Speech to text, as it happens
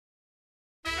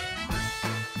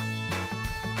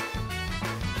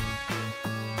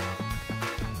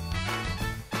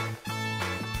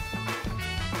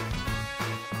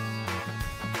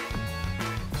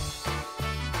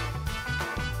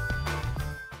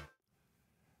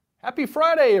Happy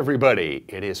Friday, everybody.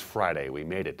 It is Friday. We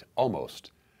made it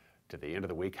almost to the end of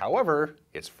the week. However,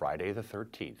 it's Friday the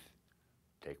 13th.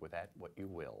 Take with that what you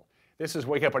will. This is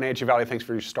Wake Up Wenatchee Valley. Thanks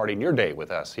for starting your day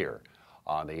with us here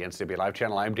on the NCW Live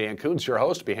channel. I'm Dan Kuntz, your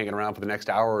host. Be hanging around for the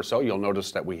next hour or so. You'll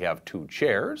notice that we have two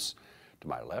chairs to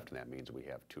my left, and that means we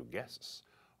have two guests.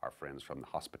 Our friends from the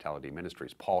Hospitality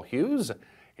Ministries, Paul Hughes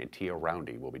and Tia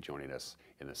Roundy, will be joining us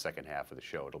in the second half of the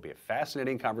show. It'll be a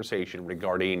fascinating conversation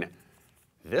regarding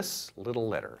this little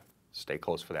letter. Stay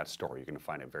close for that story. You're going to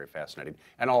find it very fascinating.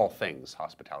 And all things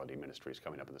Hospitality Ministries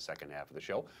coming up in the second half of the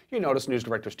show. You notice News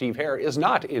Director Steve Hare is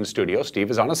not in studio.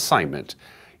 Steve is on assignment.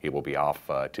 He will be off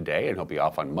today, and he'll be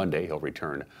off on Monday. He'll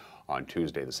return on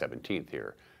Tuesday the 17th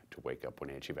here to Wake Up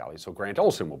Wenatchee Valley. So Grant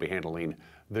Olson will be handling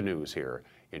the news here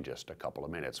in just a couple of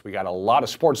minutes. We got a lot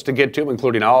of sports to get to,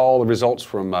 including all the results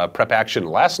from prep action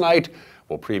last night.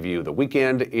 We'll preview the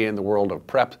weekend in the world of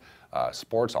prep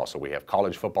sports. Also, we have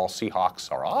college football.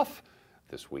 Seahawks are off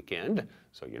this weekend,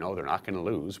 so you know they're not going to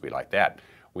lose. We like that.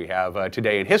 We have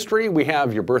Today in History. We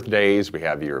have your birthdays. We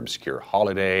have your obscure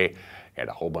holiday, and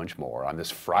a whole bunch more on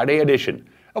this Friday edition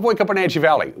of Wake Up Wenatchee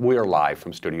Valley. We are live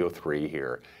from Studio 3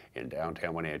 here in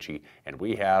downtown Wenatchee, and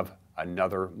we have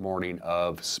another morning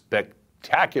of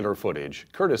spectacular footage,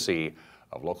 courtesy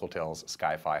of Localtel's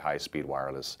Sky-Fi high-speed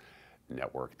wireless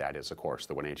network. That is, of course,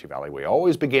 the Wenatchee Valley. We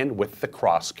always begin with the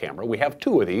cross camera. We have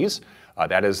two of these.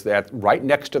 That is right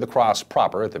next to the cross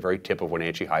proper at the very tip of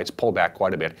Wenatchee Heights, pulled back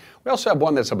quite a bit. We also have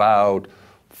one that's about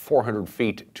 400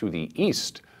 feet to the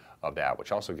east of that,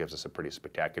 which also gives us a pretty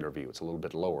spectacular view. It's a little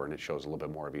bit lower and it shows a little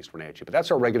bit more of East Wenatchee, but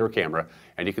that's our regular camera,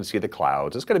 and you can see the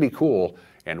clouds. It's going to be cool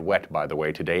and wet, by the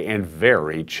way, today, and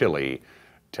very chilly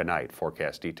tonight.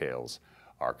 Forecast details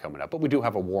are coming up, but we do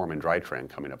have a warm and dry trend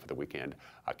coming up for the weekend.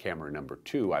 Camera number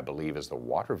 2, I believe, is the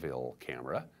Waterville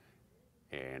camera,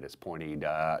 and it's pointing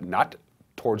not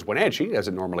towards Wenatchee, as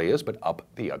it normally is, but up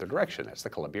the other direction. That's the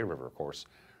Columbia River, of course,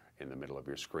 in the middle of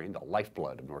your screen, the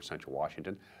lifeblood of north central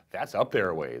Washington. That's up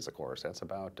there a ways, of course. That's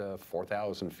about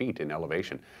 4,000 feet in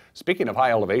elevation. Speaking of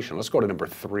high elevation, let's go to number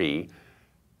 3.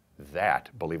 That,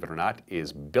 believe it or not,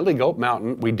 is Billy Goat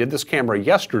Mountain. We did this camera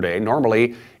yesterday.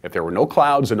 Normally, if there were no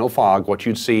clouds and no fog, what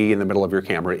you'd see in the middle of your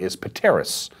camera is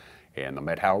Pateros and the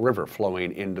Methow River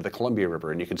flowing into the Columbia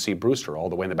River, and you can see Brewster all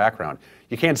the way in the background.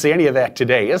 You can't see any of that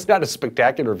today. It's not a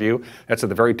spectacular view. That's at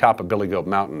the very top of Billy Goat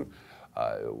Mountain,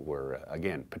 where,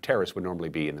 again, Pateros would normally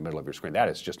be in the middle of your screen. That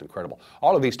is just incredible.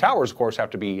 All of these towers, of course, have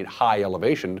to be in high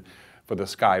elevation for the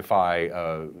Sky-Fi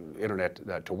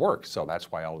internet to work. So that's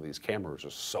why all of these cameras are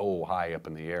so high up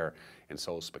in the air and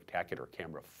so spectacular.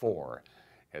 Camera 4,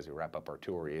 as we wrap up our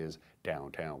tour, is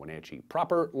downtown Wenatchee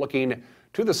proper, looking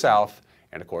to the south.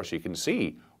 And of course, you can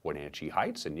see Wenatchee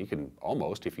Heights, and you can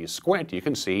almost, if you squint, you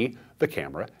can see the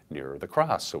camera near the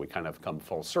cross. So we kind of come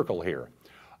full circle here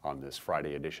on this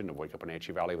Friday edition of Wake Up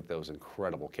Wenatchee Valley with those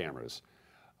incredible cameras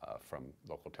from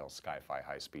Localtel's Sky-Fi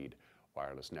high-speed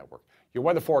wireless network. Your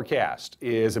weather forecast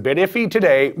is a bit iffy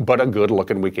today, but a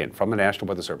good-looking weekend from the National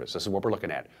Weather Service. This is what we're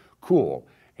looking at. Cool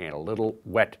and a little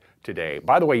wet today.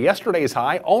 By the way, yesterday's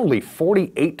high, only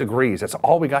 48 degrees. That's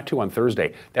all we got to on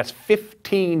Thursday. That's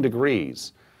 15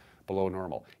 degrees below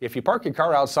normal. If you park your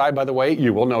car outside, by the way,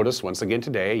 you will notice once again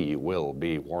today, you will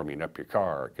be warming up your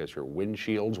car because your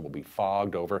windshields will be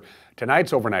fogged over.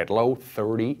 Tonight's overnight low,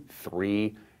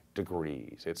 33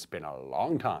 degrees. It's been a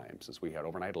long time since we had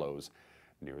overnight lows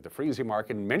near the freezing mark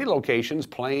in many locations,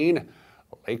 Plain,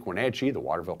 Lake Wenatchee, the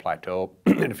Waterville Plateau,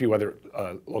 and a few other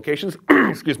locations.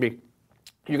 Excuse me.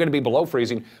 You're going to be below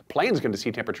freezing. Plain's going to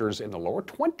see temperatures in the lower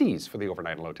 20s for the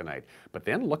overnight low tonight. But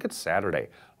then look at Saturday.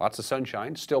 Lots of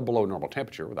sunshine, still below normal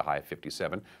temperature with a high of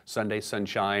 57. Sunday,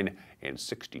 sunshine and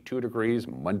 62 degrees.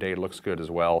 Monday looks good as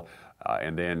well.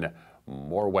 And then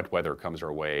more wet weather comes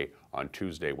our way on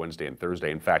Tuesday, Wednesday, and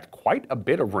Thursday. In fact, quite a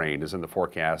bit of rain is in the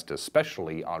forecast,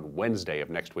 especially on Wednesday of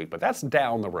next week, but that's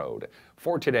down the road.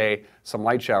 For today, some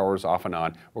light showers off and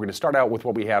on. We're going to start out with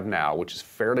what we have now, which is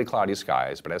fairly cloudy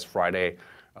skies, but as Friday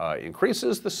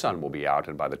increases, the sun will be out,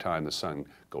 and by the time the sun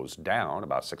goes down,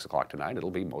 about 6 o'clock tonight,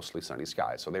 it'll be mostly sunny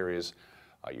skies. So there is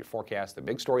your forecast. The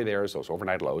big story there is those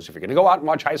overnight lows. If you're going to go out and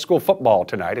watch high school football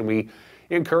tonight, and we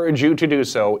encourage you to do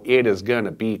so, it is going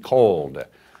to be cold.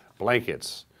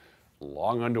 Blankets,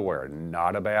 long underwear,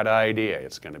 not a bad idea.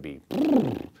 It's going to be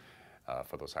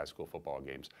for those high school football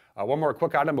games. One more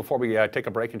quick item before we take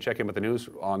a break and check in with the news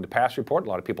on the pass report. A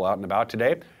lot of people out and about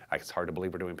today. It's hard to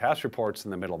believe we're doing pass reports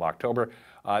in the middle of October.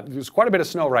 There's quite a bit of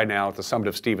snow right now at the summit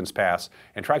of Stevens Pass,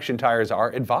 and traction tires are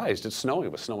advised. It's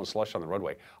snowing with snow and slush on the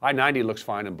roadway. I-90 looks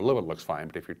fine and Blewett looks fine,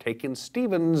 but if you're taking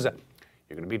Stevens,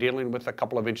 You're going to be dealing with a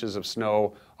couple of inches of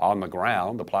snow on the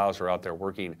ground. The plows are out there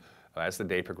working as the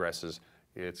day progresses.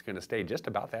 It's going to stay just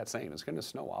about that same. It's going to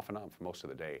snow off and on for most of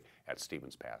the day at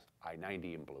Stevens Pass.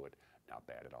 I-90 and Blewett, not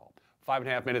bad at all.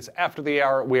 5.5 minutes after the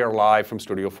hour, we are live from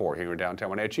Studio 4 here in downtown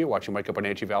Wenatchee, watching Wake Up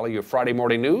Wenatchee Valley. Your Friday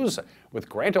morning news with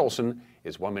Grant Olson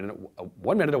is 1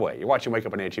 minute away. You're watching Wake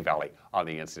Up Wenatchee Valley on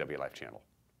the NCW Life channel.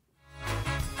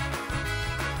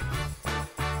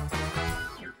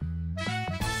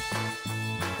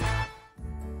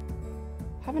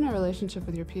 Having a relationship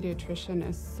with your pediatrician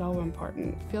is so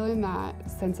important. Feeling that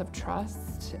sense of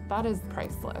trust, that is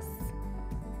priceless.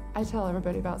 I tell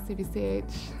everybody about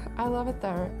CVCH. I love it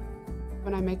there.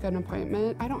 When I make an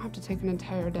appointment, I don't have to take an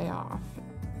entire day off.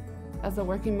 As a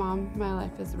working mom, my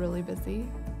life is really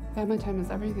busy. Family time is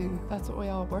everything. That's what we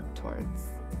all work towards.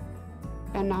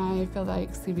 And I feel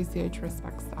like CVCH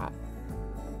respects that.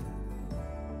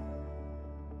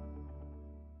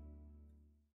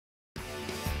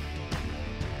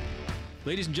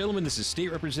 Ladies and gentlemen, this is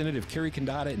State Representative Kerry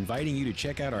Condata inviting you to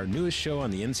check out our newest show on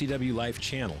the NCW Life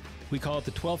channel. We call it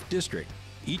the 12th District.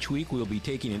 Each week, we'll be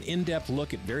taking an in-depth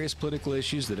look at various political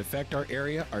issues that affect our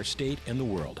area, our state, and the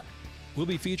world. We'll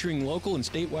be featuring local and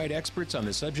statewide experts on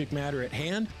the subject matter at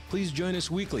hand. Please join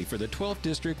us weekly for the 12th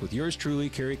District with yours truly,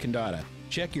 Kerry Condata.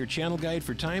 Check your channel guide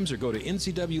for times or go to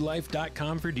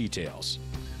ncwlife.com for details.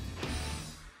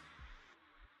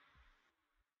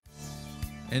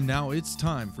 And now it's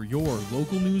time for your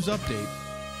local news update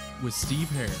with Steve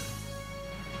Hare.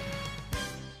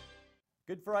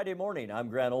 Good Friday morning. I'm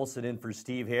Grant Olson in for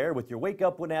Steve Hare with your Wake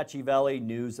Up Wenatchee Valley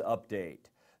news update.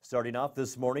 Starting off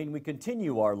this morning, we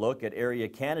continue our look at area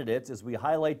candidates as we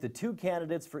highlight the two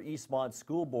candidates for Eastmont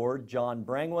School Board, John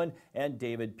Brangwyn and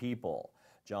David People.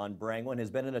 John Brangwyn has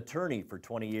been an attorney for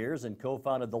 20 years and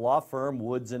co-founded the law firm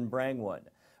Woods and Brangwyn.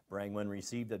 Brangwyn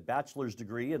received a bachelor's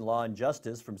degree in law and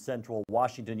justice from Central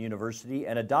Washington University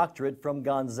and a doctorate from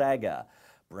Gonzaga.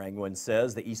 Brangwyn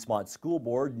says the Eastmont School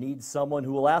Board needs someone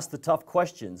who will ask the tough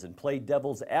questions and play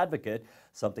devil's advocate,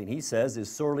 something he says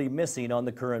is sorely missing on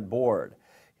the current board.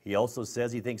 He also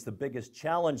says he thinks the biggest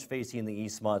challenge facing the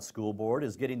Eastmont School Board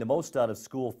is getting the most out of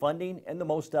school funding and the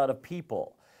most out of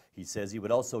people. He says he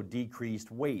would also decrease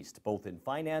waste, both in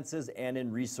finances and in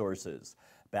resources.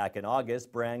 Back in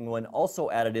August, Brangwyn also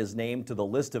added his name to the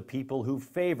list of people who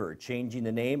favor changing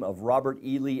the name of Robert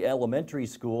E. Lee Elementary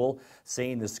School,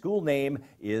 saying the school name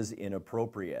is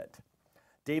inappropriate.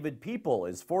 David People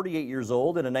is 48 years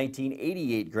old and a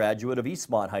 1988 graduate of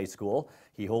Eastmont High School.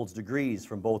 He holds degrees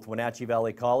from both Wenatchee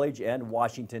Valley College and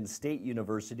Washington State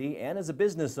University and is a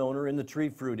business owner in the tree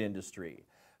fruit industry.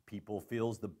 People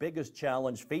feels the biggest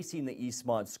challenge facing the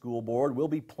Eastmont School Board will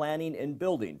be planning and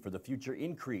building for the future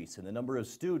increase in the number of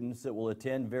students that will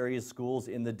attend various schools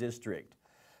in the district.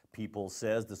 People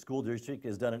says the school district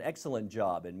has done an excellent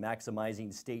job in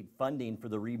maximizing state funding for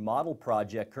the remodel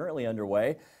project currently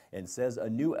underway and says a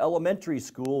new elementary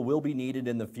school will be needed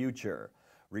in the future.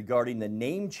 Regarding the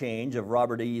name change of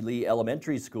Robert E. Lee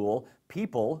Elementary School,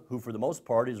 People, who for the most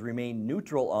part has remained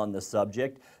neutral on the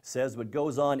subject, says what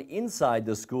goes on inside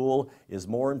the school is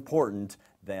more important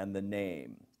than the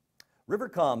name.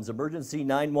 Rivercom's Emergency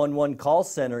 911 call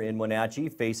center in Wenatchee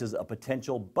faces a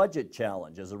potential budget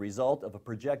challenge as a result of a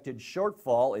projected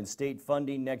shortfall in state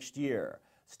funding next year.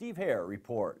 Steve Hare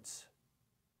reports.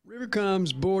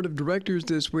 Rivercom's Board of Directors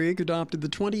this week adopted the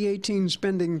 2018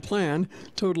 spending plan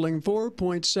totaling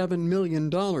 $4.7 million.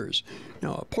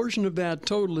 Now, a portion of that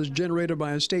total is generated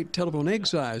by a state telephone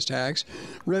excise tax.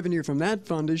 Revenue from that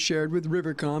fund is shared with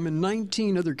Rivercom and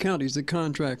 19 other counties that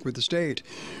contract with the state.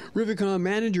 Rivercom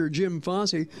manager Jim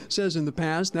Fossey says in the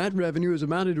past that revenue has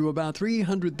amounted to about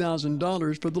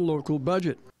 $300,000 for the local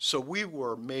budget. So we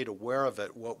were made aware of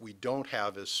it. What we don't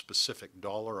have is specific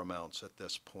dollar amounts at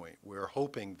this point. We're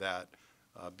hoping that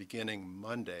beginning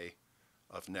Monday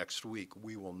of next week,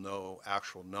 we will know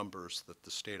actual numbers that the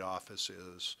state office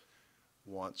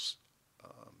wants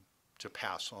to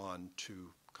pass on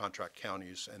to contract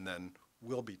counties, and then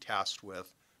we'll be tasked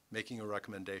with making a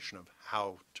recommendation of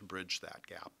how to bridge that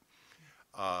gap.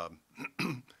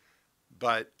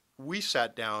 But we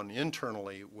sat down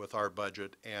internally with our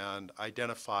budget and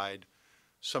identified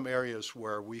some areas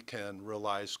where we can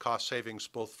realize cost savings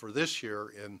both for this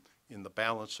year in the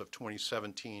balance of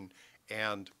 2017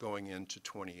 and going into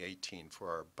 2018 for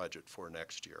our budget for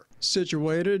next year.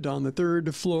 Situated on the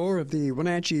third floor of the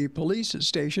Wenatchee Police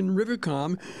Station,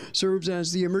 Rivercom serves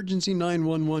as the emergency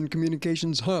 911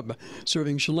 communications hub,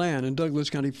 serving Chelan and Douglas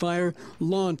County Fire,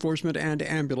 law enforcement, and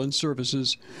ambulance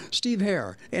services. Steve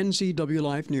Hare, NCW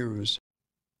Life News.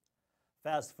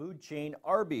 Fast food chain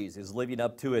Arby's is living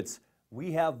up to its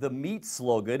We have the meat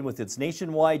slogan with its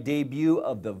nationwide debut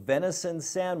of the venison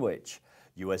sandwich.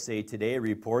 USA Today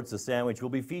reports the sandwich will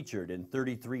be featured in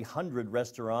 3,300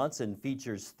 restaurants and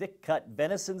features thick-cut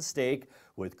venison steak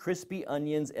with crispy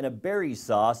onions and a berry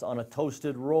sauce on a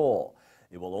toasted roll.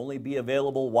 It will only be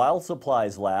available while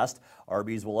supplies last.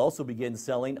 Arby's will also begin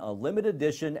selling a limited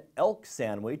edition elk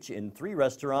sandwich in 3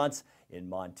 restaurants in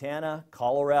Montana,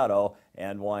 Colorado,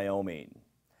 and Wyoming.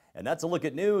 And that's a look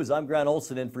at news. I'm Grant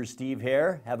Olson in for Steve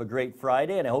Hare. Have a great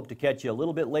Friday, and I hope to catch you a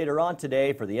little bit later on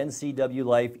today for the NCW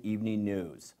Life Evening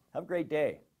News. Have a great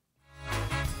day.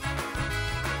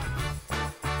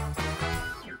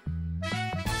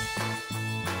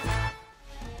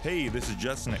 Hey, this is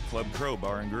Justin at Club Crow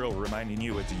Bar and Grill reminding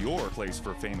you it's your place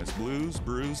for famous blues,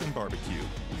 brews, and barbecue.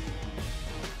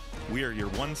 We are your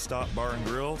one-stop bar and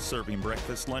grill, serving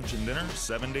breakfast, lunch, and dinner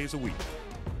 7 days a week.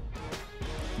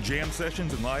 Jam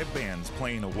sessions and live bands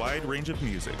playing a wide range of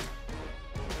music.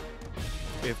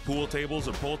 If pool tables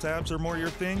or pull tabs are more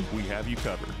your thing, we have you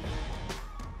covered.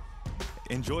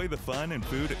 Enjoy the fun and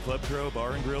food at Club Crow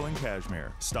Bar and Grill in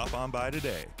Cashmere. Stop on by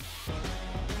today.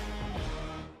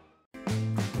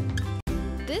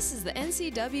 This is the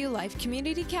NCW Life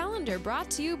Community Calendar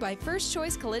brought to you by First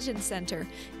Choice Collision Center.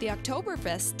 The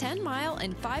Oktoberfest 10-mile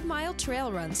and 5-mile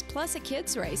trail runs plus a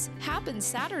kids race happens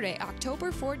Saturday,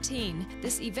 October 14.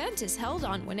 This event is held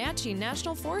on Wenatchee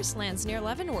National Forest lands near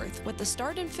Leavenworth, with the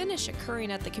start and finish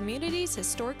occurring at the community's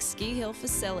historic ski hill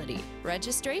facility.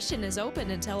 Registration is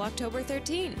open until October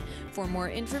 13. For more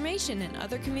information and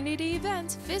other community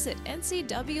events, visit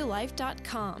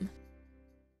ncwlife.com.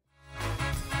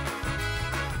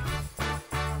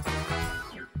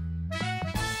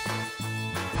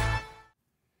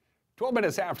 12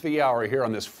 minutes after the hour here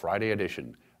on this Friday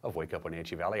edition of Wake Up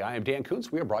Wenatchee Valley. I am Dan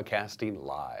Kuntz. We are broadcasting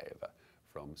live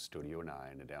from Studio 9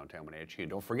 in downtown Wenatchee.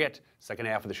 And don't forget, second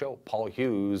half of the show, Paul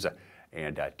Hughes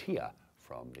and Tia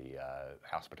from the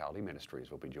Hospitality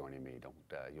Ministries will be joining me.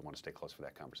 You want to stay close for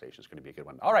that conversation. It's going to be a good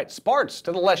one. All right, Sparks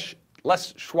to the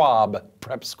Les Schwab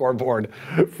prep scoreboard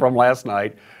from last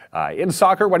night. In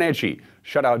soccer, Wenatchee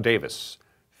shut out Davis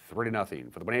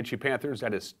 3-0. For the Wenatchee Panthers,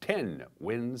 that is 10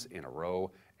 wins in a row.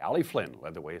 Allie Flynn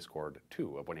led the way, scored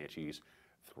 2 of Wenatchee's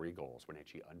 3 goals.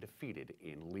 Wenatchee undefeated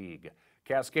in league.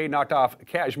 Cascade knocked off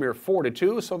Cashmere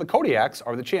 4-2, so the Kodiaks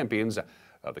are the champions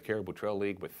of the Caribou Trail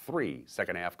League with 3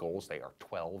 second-half goals. They are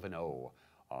 12-0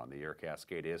 on the year.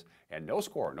 Cascade is, and no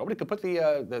score. Nobody could put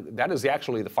that is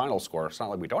actually the final score. It's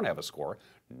not like we don't have a score.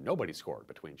 Nobody scored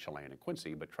between Chelan and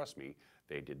Quincy, but trust me,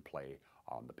 they did play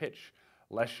on the pitch.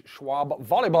 Les Schwab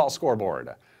volleyball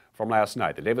scoreboard from last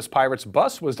night. The Davis Pirates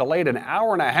bus was delayed an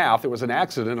hour and a half. There was an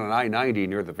accident on I-90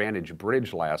 near the Vantage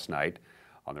Bridge last night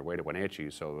on their way to Wenatchee,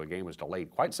 so the game was delayed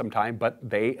quite some time, but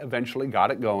they eventually got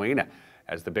it going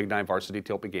as the Big 9 varsity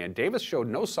tilt began. Davis showed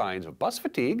no signs of bus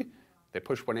fatigue. They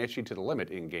pushed Wenatchee to the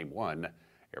limit in Game 1.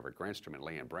 Everett Granstrom and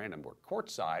Leanne Brandon were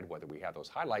courtside. Whether we have those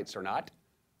highlights or not,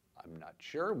 I'm not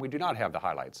sure. We do not have the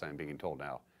highlights, I'm being told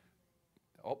now.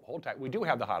 Oh, hold tight. We do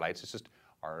have the highlights. It's just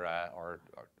our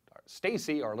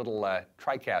Stacy, our little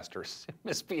TriCaster,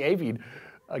 misbehaving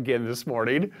again this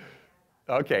morning.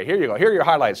 Okay, here you go. Here are your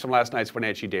highlights from last night's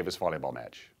Wenatchee-Davis volleyball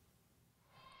match.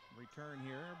 Return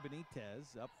here,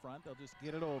 Benitez up front. They'll just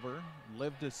get it over.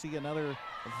 Live to see another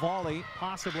volley,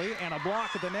 possibly, and a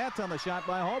block at the net on the shot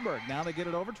by Hallberg. Now they get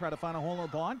it over, try to find a hole in the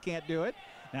pond, can't do it.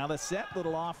 Now the set,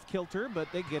 little off kilter,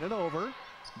 but they get it over.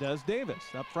 Does Davis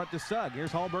up front to Sugg.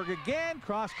 Here's Hallberg again,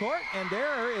 cross court, and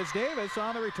there is Davis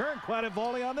on the return. Quite a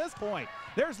volley on this point.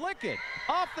 There's Lickett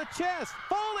off the chest,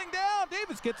 falling down.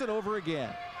 Davis gets it over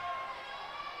again.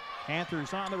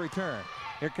 Panthers on the return.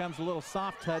 Here comes a little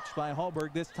soft touch by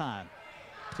Hallberg this time.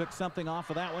 Took something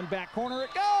off of that one. Back corner, it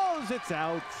goes. It's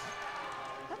out.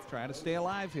 Trying to stay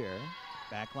alive here.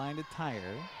 Back line to Tyre.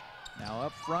 Now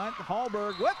up front,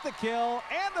 Hallberg with the kill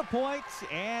and the points,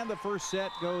 and the first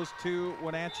set goes to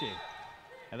Wenatchee.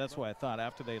 And that's why I thought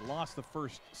after they lost the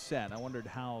first set, I wondered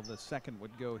how the second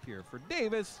would go here. For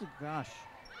Davis, gosh,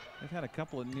 they've had a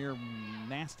couple of near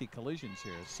nasty collisions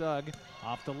here. Sugg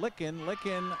off to Licken.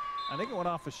 Licken, I think it went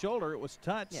off his shoulder. It was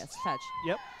touched. Yes, touch.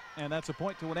 Yep, and that's a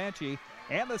point to Wenatchee.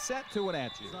 And the set to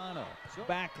Wenatchee.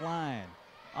 Back line,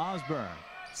 Osborne,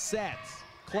 sets,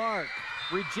 Clark,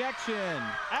 rejection,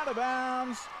 out of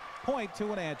bounds, point to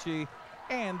Wenatchee,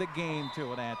 and the game to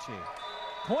Wenatchee.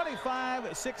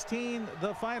 25-16,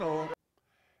 the final.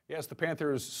 Yes, the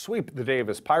Panthers sweep the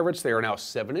Davis Pirates. They are now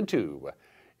 7-2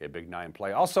 in Big 9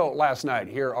 play. Also last night,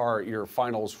 here are your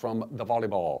finals from the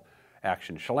volleyball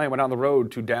action. Chelan went on the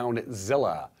road to down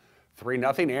Zilla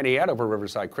 3-0 Aniette over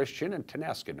Riverside Christian, and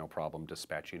Tonasket no problem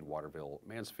dispatching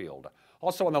Waterville-Mansfield.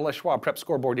 Also on the Les Schwab Prep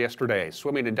scoreboard yesterday,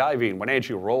 swimming and diving,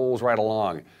 Wenatchee rolls right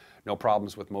along. No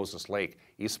problems with Moses Lake.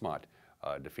 Eastmont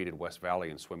defeated West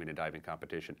Valley in swimming and diving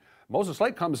competition. Moses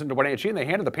Lake comes into Wenatchee and they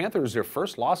handed the Panthers their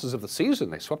first losses of the season.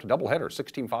 They swept a doubleheader,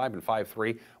 16-5 and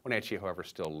 5-3. Wenatchee, however,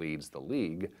 still leads the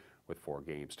league with 4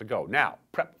 games to go. Now,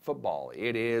 prep football.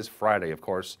 It is Friday, of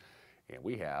course, and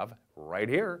we have right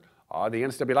here on the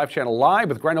NCW Life Channel live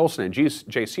with Grant Olson and Jay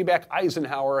Seaback.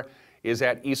 Eisenhower is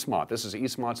at Eastmont. This is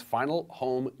Eastmont's final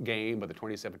home game of the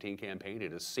 2017 campaign.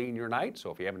 It is senior night, so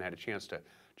if you haven't had a chance to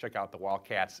check out the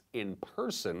Wildcats in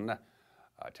person,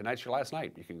 tonight's your last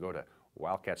night. You can go to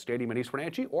Wildcat Stadium in East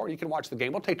Wenatchee, or you can watch the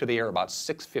game. We'll take to the air about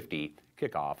 6:50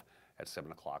 kickoff at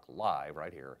 7 o'clock live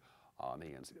right here on the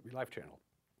NCW Life Channel.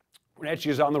 Wenatchee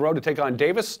is on the road to take on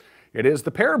Davis. It is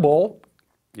the Pear Bowl.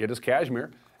 It is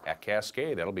Cashmere at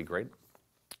Cascade. That'll be great.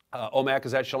 Omak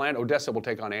is at Chelan. Odessa will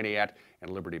take on Aniette,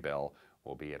 and Liberty Bell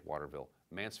will be at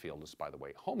Waterville-Mansfield. This is, by the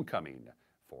way, homecoming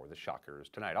for the Shockers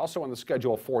tonight. Also on the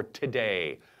schedule for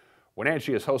today,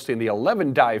 Wenatchee is hosting the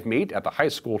 11 dive meet at the high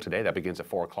school today. That begins at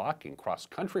 4 o'clock. In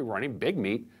cross-country running, big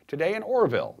meet today in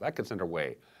Oroville. That gets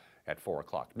underway at 4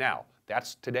 o'clock. Now,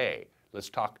 that's today. Let's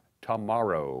talk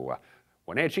tomorrow.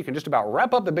 Wenatchee can just about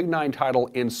wrap up the Big 9 title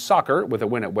in soccer with a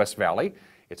win at West Valley.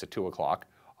 It's at 2 o'clock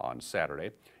on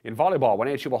Saturday. In volleyball,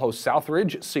 Wenatchee will host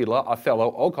Southridge, Sela,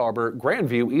 Othello, Oak Harbor,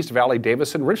 Grandview, East Valley,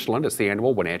 Davis, and Richland. It's the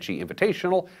annual Wenatchee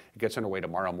Invitational. It gets underway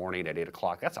tomorrow morning at 8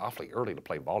 o'clock. That's awfully early to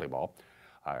play volleyball.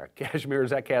 Cashmere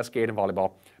is at Cascade in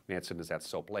volleyball. Manson is at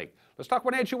Soap Lake. Let's talk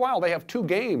Wenatchee Wild. They have 2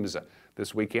 games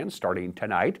this weekend starting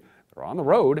tonight. They're on the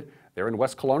road. They're in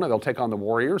West Kelowna. They'll take on the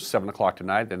Warriors, 7 o'clock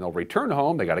tonight. Then they'll return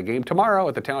home. They got a game tomorrow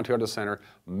at the Town Toyota Center.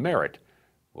 Merritt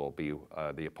will be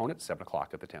the opponent, 7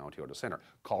 o'clock at the Town Toyota Center.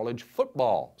 College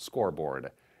football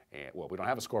scoreboard. And, well, we don't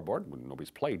have a scoreboard.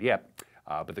 Nobody's played yet.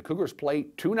 But the Cougars play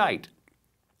tonight.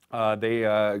 They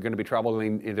are going to be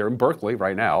traveling. They're in Berkeley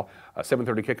right now.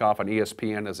 7:30 kickoff on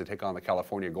ESPN as they take on the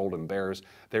California Golden Bears.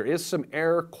 There is some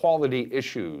air quality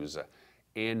issues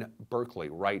in Berkeley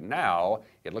right now.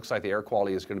 It looks like the air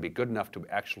quality is going to be good enough to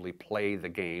actually play the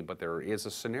game, but there is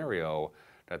a scenario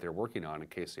that they're working on in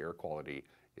case the air quality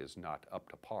is not up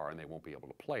to par and they won't be able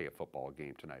to play a football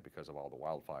game tonight because of all the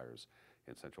wildfires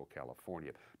in Central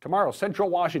California. Tomorrow, Central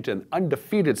Washington,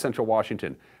 undefeated Central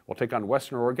Washington, will take on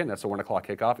Western Oregon. That's a 1 o'clock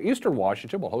kickoff. Eastern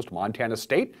Washington will host Montana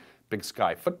State. Big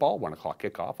Sky football, 1 o'clock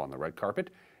kickoff on the red carpet.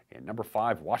 And number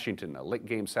 5, Washington, a late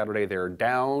game Saturday. They're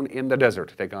down in the desert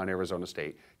to take on Arizona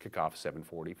State. Kickoff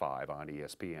 7:45 on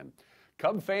ESPN.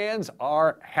 Cub fans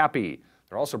are happy.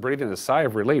 They're also breathing a sigh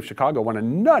of relief. Chicago won a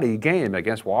nutty game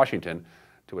against Washington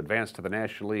to advance to the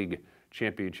National League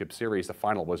Championship Series. The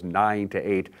final was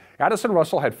 9-8. Addison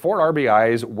Russell had 4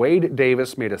 RBIs. Wade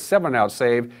Davis made a 7-out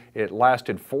save. It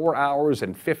lasted 4 hours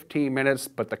and 15 minutes,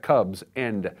 but the Cubs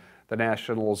end the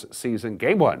Nationals season.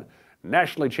 Game 1,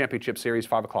 National League Championship Series,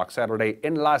 5 o'clock Saturday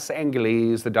in Los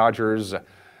Angeles. The Dodgers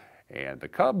and the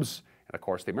Cubs, and of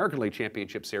course the American League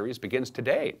Championship Series begins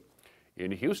today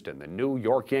in Houston. The New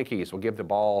York Yankees will give the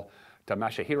ball to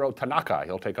Masahiro Tanaka.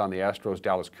 He'll take on the Astros'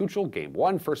 Dallas Keuchel. Game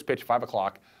 1, first pitch, 5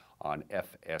 o'clock on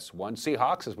FS1.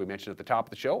 Seahawks, as we mentioned at the top of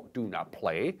the show, do not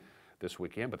play this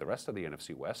weekend, but the rest of the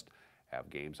NFC West have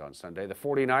games on Sunday. The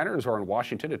 49ers are in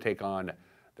Washington to take on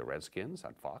the Redskins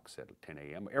on Fox at 10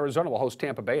 a.m. Arizona will host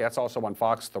Tampa Bay. That's also on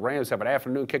Fox. The Rams have an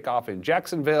afternoon kickoff in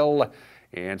Jacksonville,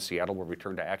 and Seattle will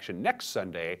return to action next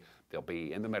Sunday. They'll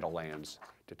be in the Meadowlands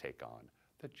to take on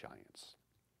the Giants.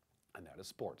 And that is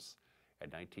sports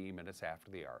at 19 minutes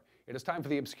after the hour. It is time for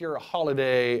the obscure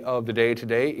holiday of the day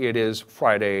today. It is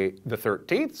Friday the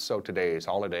 13th, so today's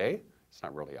holiday, it's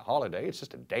not really a holiday, it's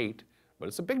just a date, but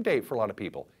it's a big date for a lot of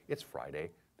people. It's Friday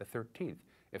the 13th.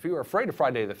 If you are afraid of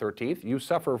Friday the 13th, you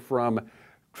suffer from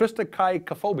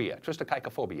triskaidekaphobia.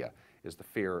 Triskaidekaphobia is the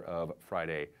fear of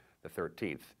Friday the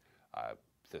 13th.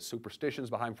 The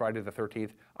superstitions behind Friday the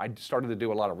 13th, I started to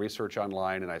do a lot of research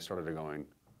online and I started going,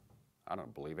 I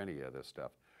don't believe any of this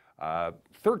stuff.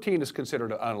 13 is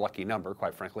considered an unlucky number,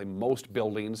 quite frankly. Most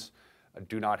buildings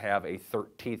do not have a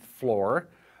 13th floor.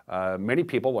 Many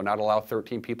people will not allow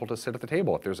 13 people to sit at the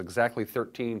table. If there's exactly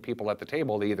 13 people at the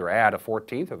table, they either add a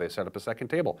 14th or they set up a second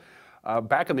table.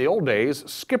 Back in the old days,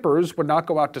 skippers would not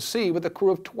go out to sea with a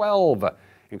crew of 12,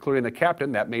 including the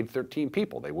captain. That made 13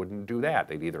 people. They wouldn't do that.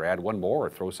 They'd either add one more or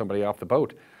throw somebody off the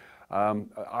boat.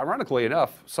 Ironically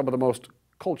enough, some of the most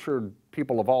cultured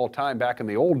people of all time back in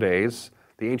the old days,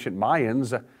 the ancient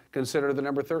Mayans, considered the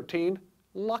number 13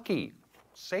 lucky,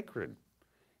 sacred.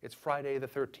 It's Friday the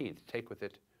 13th. Take with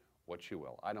it what you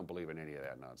will. I don't believe in any of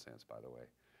that nonsense, by the way.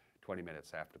 20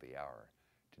 minutes after the hour.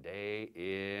 Today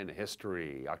in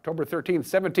history, October 13th,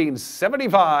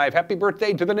 1775. Happy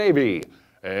birthday to the Navy.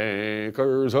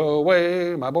 Anchors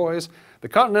away, my boys. The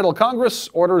Continental Congress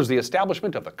orders the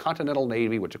establishment of the Continental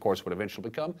Navy, which of course would eventually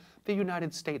become the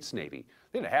United States Navy.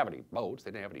 They didn't have any boats,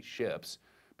 they didn't have any ships.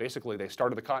 Basically, they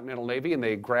started the Continental Navy and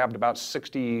they grabbed about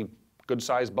 60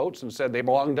 good-sized boats and said they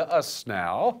belong to us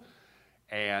now.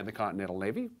 And the Continental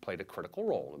Navy played a critical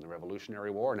role in the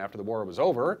Revolutionary War, and after the war was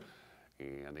over,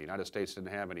 and the United States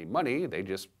didn't have any money, they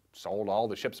just sold all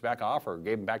the ships back off or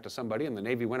gave them back to somebody, and the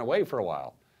Navy went away for a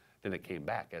while. Then it came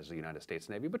back as the United States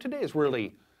Navy. But today is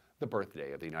really the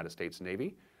birthday of the United States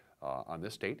Navy on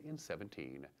this date in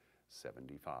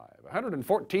 1775.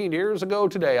 114 years ago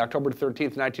today, October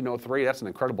 13th, 1903, that's an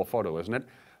incredible photo, isn't it?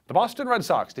 The Boston Red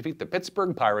Sox defeat the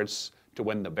Pittsburgh Pirates to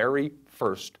win the very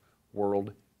first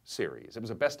World Series. It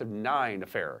was a best-of-9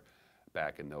 affair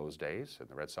back in those days, and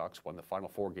the Red Sox won the final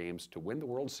 4 games to win the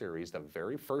World Series, the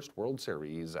very first World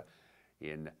Series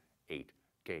in 8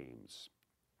 games.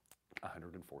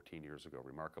 114 years ago,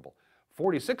 remarkable.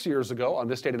 46 years ago, on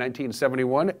this date in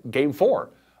 1971, Game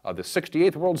 4 of the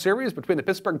 68th World Series between the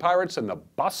Pittsburgh Pirates and the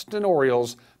Boston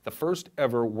Orioles, the first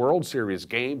ever World Series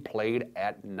game played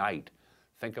at night.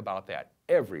 Think about that.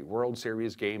 Every World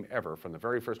Series game ever, from the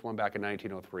very first one back in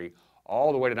 1903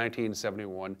 all the way to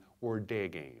 1971, were day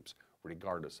games,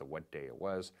 regardless of what day it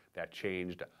was. That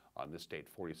changed on this date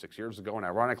 46 years ago, and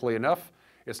ironically enough,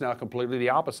 it's now completely the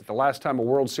opposite. The last time a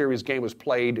World Series game was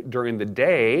played during the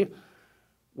day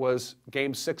was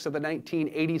Game 6 of the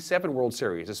 1987 World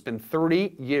Series. It's been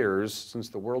 30 years since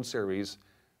the World Series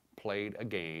played a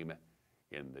game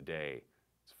in the day.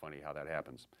 It's funny how that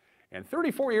happens. And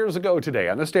 34 years ago today,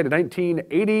 on this date of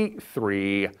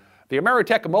 1983, the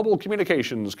Ameritech Mobile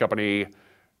Communications Company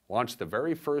launched the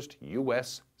very first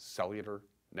U.S. cellular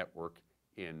network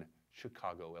in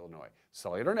Chicago, Illinois.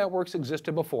 Cellular networks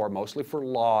existed before, mostly for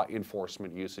law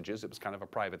enforcement usages. It was kind of a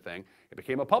private thing. It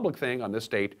became a public thing on this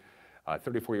date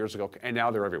 34 years ago, and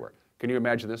now they're everywhere. Can you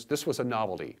imagine this? This was a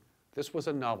novelty. This was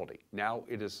a novelty. Now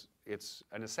it's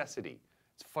a necessity.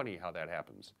 It's funny how that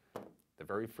happens. The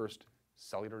very first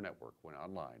cellular network went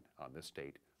online on this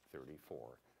date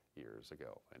 34 years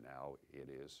ago, and now it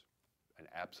is an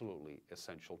absolutely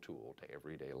essential tool to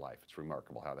everyday life. It's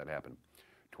remarkable how that happened.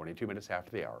 22 minutes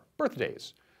after the hour.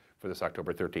 Birthdays for this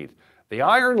October 13th. The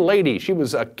Iron Lady, she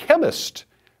was a chemist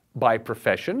by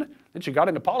profession, then she got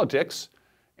into politics,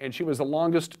 and she was the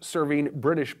longest-serving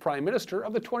British Prime Minister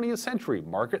of the 20th century.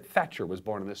 Margaret Thatcher was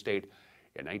born in this state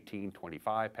in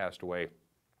 1925, passed away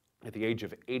at the age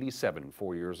of 87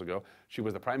 4 years ago. She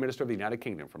was the Prime Minister of the United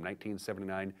Kingdom from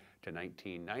 1979 to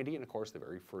 1990, and of course the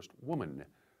very first woman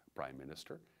Prime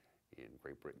Minister in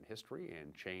Great Britain history,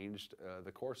 and changed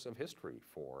the course of history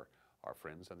for our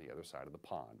friends on the other side of the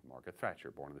pond. Margaret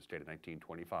Thatcher, born in the state of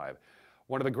 1925.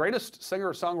 One of the greatest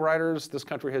singer-songwriters this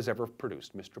country has ever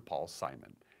produced, Mr. Paul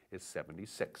Simon, is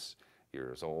 76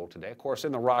 years old today. Of course,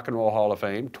 in the Rock and Roll Hall of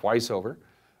Fame, twice over,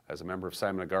 as a member of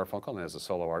Simon & Garfunkel and as a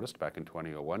solo artist back in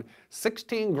 2001.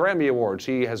 16 Grammy Awards.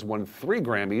 He has won 3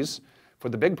 Grammys for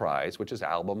the big prize, which is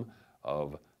Album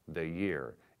of the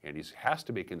Year. And he has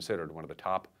to be considered one of the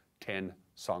top 10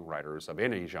 songwriters of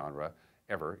any genre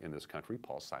ever in this country.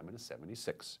 Paul Simon is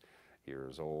 76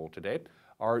 years old today.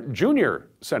 Our junior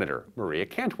senator, Maria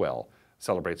Cantwell,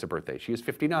 celebrates a birthday. She is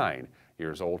 59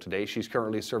 years old today. She's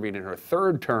currently serving in her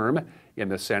 3rd term in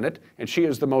the Senate, and she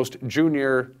is the most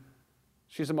senior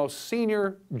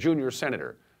junior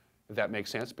senator, if that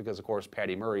makes sense, because of course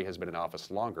Patty Murray has been in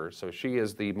office longer, so she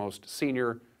is the most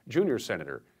senior junior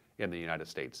senator in the United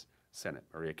States Senate.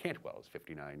 Maria Cantwell is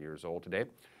 59 years old today.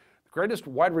 The greatest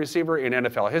wide receiver in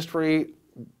NFL history,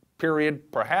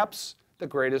 period, perhaps the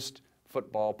greatest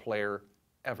football player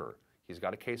ever. He's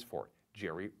got a case for it.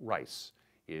 Jerry Rice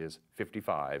is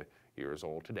 55 years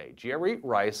old today. Jerry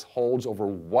Rice holds over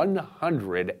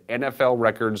 100 NFL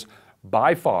records,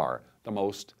 by far the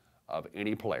most of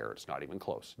any player. It's not even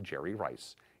close. Jerry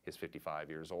Rice is 55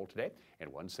 years old today,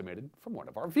 and one submitted from one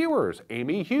of our viewers,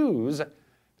 Amy Hughes.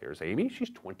 There's Amy.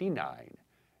 She's 29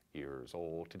 years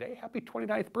old today. Happy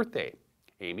 29th birthday,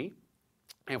 Amy.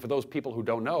 And for those people who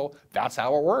don't know, that's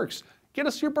how it works. Get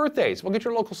us your birthdays. We'll get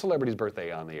your local celebrity's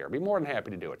birthday on the air. Be more than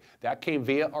happy to do it. That came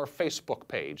via our Facebook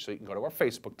page. So you can go to our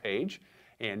Facebook page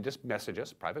and just message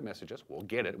us, private message us. We'll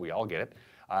get it. We all get it.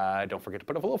 Don't forget to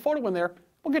put a little photo in there.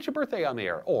 We'll get your birthday on the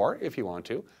air. Or if you want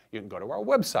to, you can go to our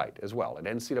website as well at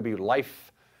ncwlife.com.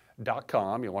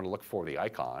 You'll want to look for the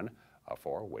icon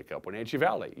for Wake Up Wenatchee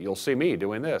Valley. You'll see me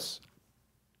doing this.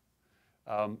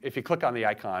 If you click on the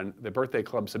icon, the Birthday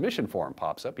Club submission form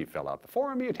pops up. You fill out the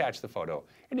form, you attach the photo,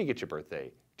 and you get your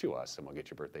birthday to us, and we'll get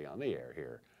your birthday on the air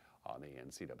here on the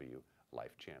NCW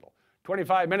Life channel.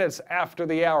 25 minutes after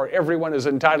the hour, everyone is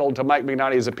entitled to Mike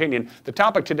Magnotti's opinion. The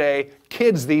topic today,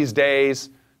 kids these days.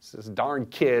 This is darn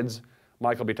kids.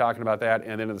 Mike will be talking about that.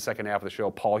 And then in the second half of the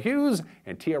show, Paul Hughes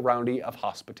and Tia Roundy of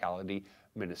Hospitality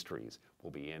Ministries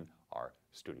will be in our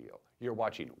studio. You're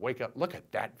watching Wake Up. Look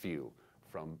at that view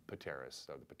from Pateros,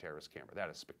 the Pateros camera. That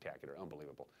is spectacular,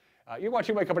 unbelievable. You're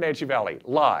watching Wake Up in Anchi Valley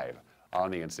live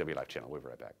on the NCW Life channel. We'll be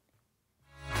right back.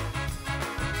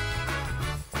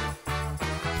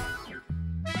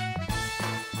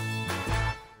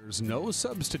 There's no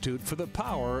substitute for the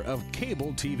power of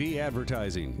cable TV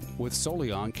advertising. With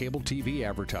Solion Cable TV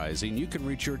Advertising, you can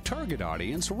reach your target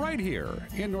audience right here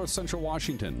in North Central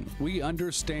Washington. We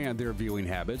understand their viewing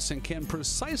habits and can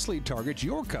precisely target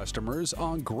your customers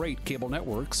on great cable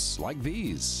networks like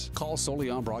these. Call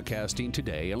Solion Broadcasting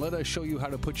today and let us show you how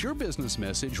to put your business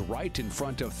message right in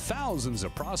front of thousands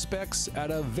of prospects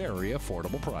at a very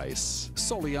affordable price.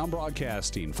 Solion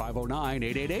Broadcasting,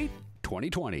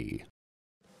 509-888-2020.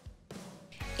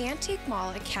 Antique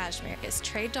Mall at Cashmere is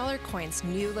Trade Dollar Coins'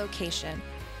 new location.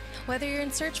 Whether you're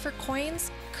in search for coins,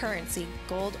 currency,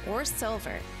 gold, or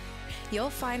silver,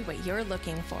 you'll find what you're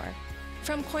looking for.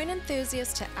 From coin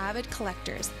enthusiasts to avid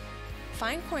collectors,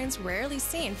 find coins rarely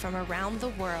seen from around the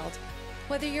world.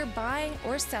 Whether you're buying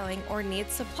or selling or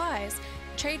need supplies,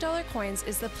 Trade Dollar Coins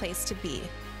is the place to be.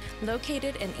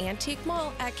 Located in Antique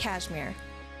Mall at Cashmere.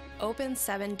 Open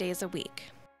 7 days a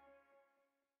week.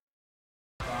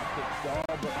 Who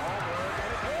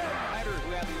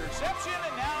had the reception,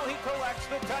 and now he collects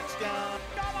the touchdown.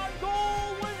 Got on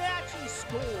goal when Hatchie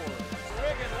scores.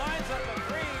 Riggin lines up a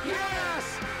three. Yes!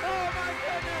 Oh my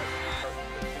goodness!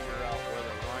 Figure out where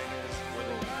the line is, where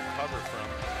they'll cover from.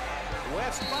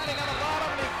 West fighting on the bottom,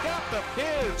 and he got the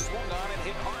pin. Swung on and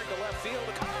hit hard to left field.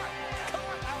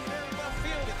 Caught out there in left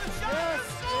field. The shot is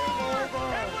scored!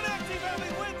 And Wenatchee Valley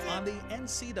wins it! On the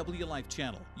NCW Life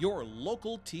channel, your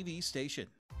local TV station.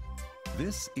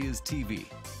 This is TV.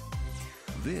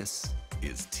 This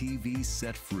is TV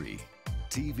Set Free.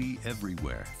 TV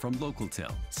everywhere from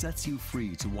LocalTel sets you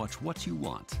free to watch what you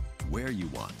want, where you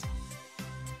want.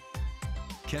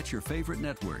 Catch your favorite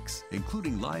networks,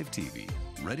 including live TV,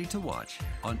 ready to watch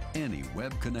on any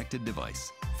web-connected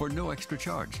device for no extra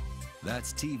charge.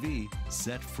 That's TV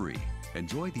Set Free.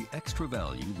 Enjoy the extra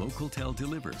value LocalTel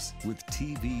delivers with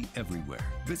TV everywhere.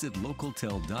 Visit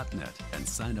localtel.net and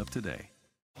sign up today.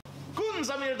 Können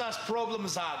Sie mir das Problem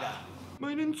sagen?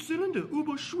 Meinen Zylinder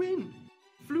überschwimmt.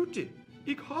 Flute,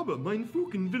 ich habe mein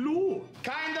Fugen verloren.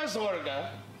 Keine Sorge.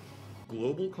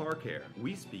 Global Car Care.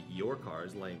 We speak your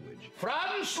car's language.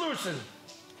 Fragen schließen.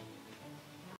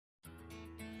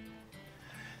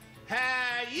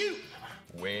 Hey, you.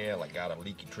 Well, I got a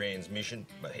leaky transmission,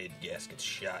 my head gasket's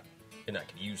shot, and I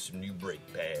could use some new brake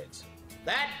pads.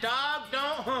 That dog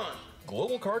don't hunt.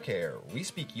 Global Car Care. We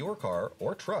speak your car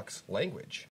or truck's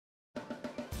language.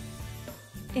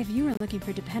 If you are looking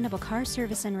for dependable car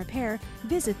service and repair,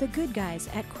 visit the good guys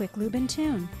at Quick Lube and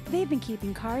Tune. They've been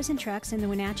keeping cars and trucks in the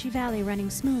Wenatchee Valley running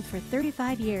smooth for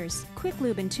 35 years. Quick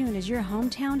Lube and Tune is your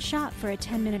hometown shop for a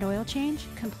 10-minute oil change,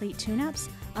 complete tune-ups,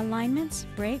 alignments,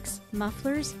 brakes,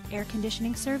 mufflers, air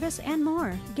conditioning service, and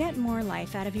more. Get more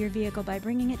life out of your vehicle by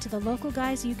bringing it to the local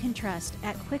guys you can trust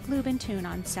at Quick Lube and Tune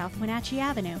on South Wenatchee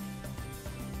Avenue.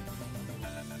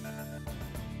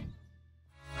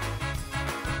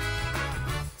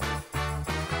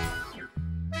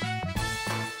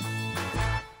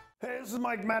 This is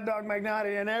Mike Mad Dog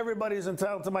Magnotti, and everybody's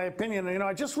entitled to my opinion. And,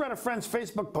 I just read a friend's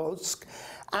Facebook post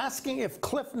asking if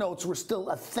Cliff Notes were still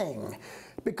a thing,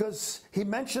 because he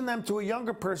mentioned them to a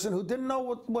younger person who didn't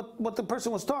know what the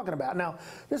person was talking about. Now,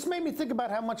 this made me think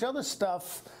about how much other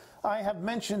stuff I have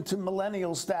mentioned to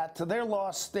millennials that, to their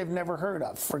loss, they've never heard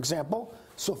of. For example,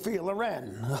 Sophia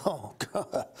Loren. Oh,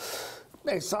 God.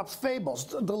 Aesop's Fables,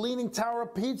 the Leaning Tower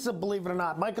of Pizza, believe it or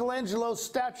not, Michelangelo's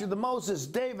statue, the Moses,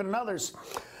 David, and others.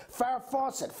 Farrah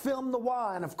Fawcett, Film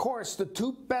Noir, and of course, the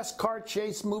two best car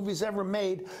chase movies ever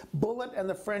made, Bullet and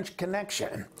The French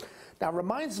Connection. Now,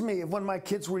 reminds me of when my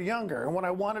kids were younger and when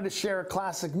I wanted to share a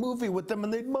classic movie with them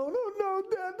and they'd moan, "Oh no,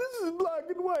 Dad, this is black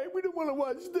and white. We don't want to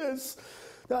watch this."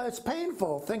 Now, it's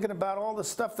painful thinking about all the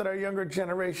stuff that our younger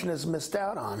generation has missed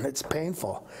out on. It's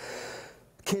painful.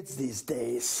 Kids these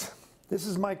days. This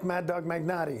is Mike Mad Dog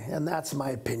Magnotti, and that's my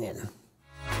opinion.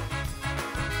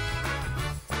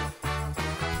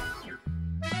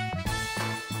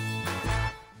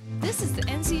 This is the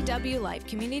NCW Life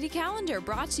Community Calendar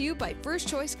brought to you by First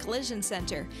Choice Collision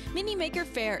Center. Mini Maker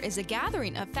Fair is a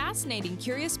gathering of fascinating,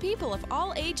 curious people of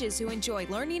all ages who enjoy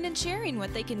learning and sharing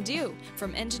what they can do.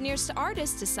 From engineers to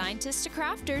artists to scientists to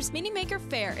crafters, Mini Maker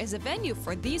Fair is a venue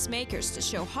for these makers to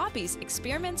show hobbies,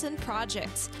 experiments, and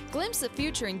projects. Glimpse the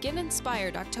future and get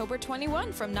inspired October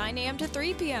 21 from 9 a.m. to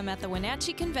 3 p.m. at the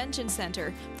Wenatchee Convention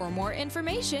Center. For more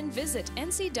information, visit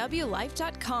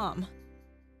ncwlife.com.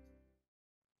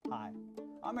 Hi,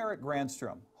 I'm Eric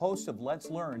Grandstrom, host of Let's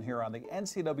Learn here on the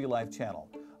NCW Life channel,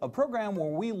 a program where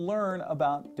we learn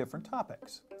about different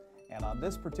topics. And on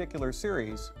this particular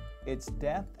series, it's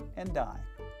death and die.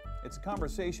 It's a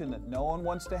conversation that no one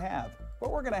wants to have, but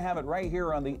we're going to have it right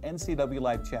here on the NCW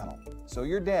Life channel. So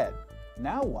you're dead.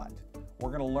 Now what? We're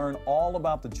going to learn all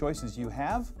about the choices you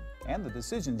have and the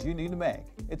decisions you need to make.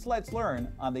 It's Let's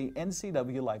Learn on the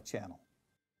NCW Life channel.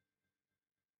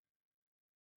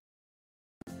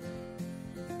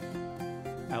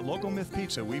 At Local Myth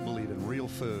Pizza, we believe in real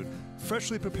food,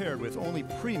 freshly prepared with only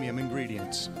premium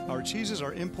ingredients. Our cheeses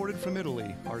are imported from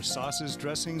Italy. Our sauces,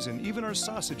 dressings, and even our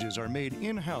sausages are made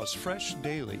in-house, fresh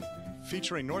daily.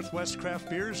 Featuring Northwest craft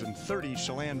beers and 30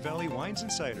 Chelan Valley wines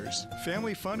and ciders.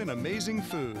 Family fun and amazing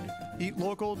food. Eat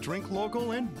local, drink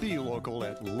local, and be local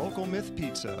at Local Myth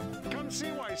Pizza. Come see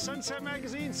why Sunset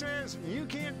Magazine says you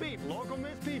can't beat Local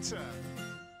Myth Pizza.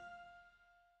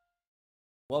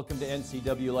 Welcome to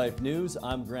NCW Life News.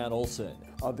 I'm Grant Olson.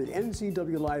 Of the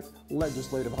NCW Life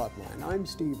Legislative Hotline, I'm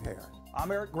Steve Hare.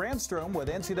 I'm Eric Grandstrom with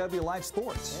NCW Life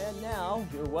Sports. And now,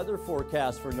 your weather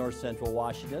forecast for north central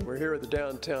Washington. We're here at the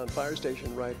downtown fire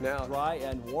station right now. Dry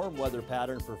and warm weather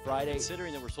pattern for Friday.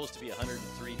 Considering that we're supposed to be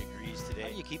 103 degrees today, how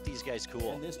do you keep these guys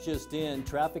cool? And this just in,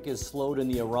 traffic is slowed in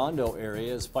the Orondo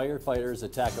area as firefighters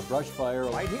attack a brush fire.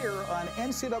 Right here on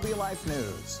NCW Life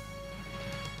News.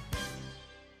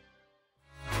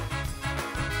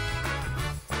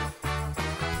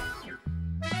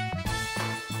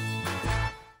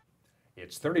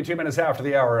 It's 32 minutes after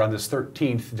the hour on this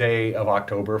 13th day of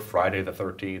October, Friday the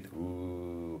 13th.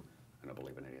 Ooh, I don't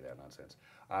believe in any of that nonsense.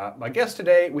 My guest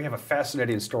today, we have a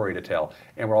fascinating story to tell,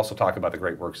 and we're also talking about the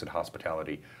great works that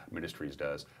Hospitality Ministries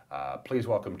does. Please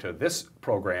welcome to this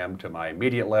program, to my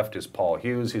immediate left is Paul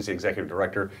Hughes. He's the executive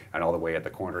director, and all the way at the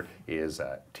corner is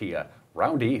Tia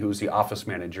Roundy, who's the office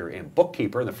manager and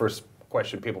bookkeeper. And the first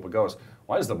question people would go is,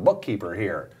 why is the bookkeeper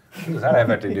here? What does that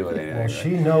have to do with anything? Well, she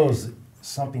knows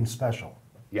something special.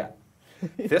 Yeah.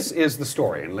 This is the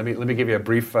story, and let me give you a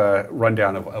brief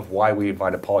rundown of why we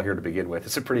invited Paul here to begin with.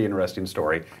 It's a pretty interesting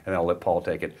story, and then I'll let Paul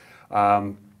take it.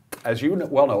 As you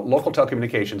well know, Local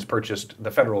Telecommunications purchased the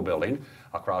federal building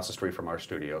across the street from our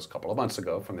studios a couple of months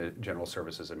ago from the General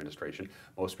Services Administration.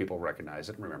 Most people recognize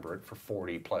it and remember it for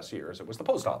 40 plus years. It was the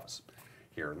post office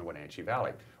here in the Wenatchee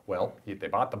Valley. Well, they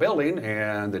bought the building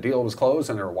and the deal was closed,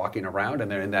 and they were walking around, and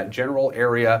they're in that general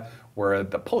area where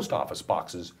the post office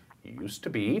boxes used to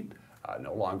be,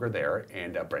 no longer there.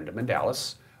 And Brenda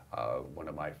Mandalis, one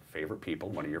of my favorite people,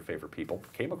 one of your favorite people,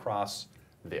 came across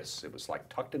this. It was like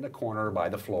tucked in the corner by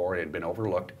the floor. It had been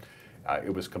overlooked.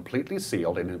 It was completely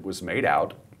sealed, and it was made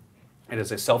out. It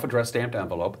is a self-addressed stamped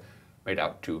envelope made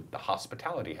out to the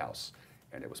Hospitality House.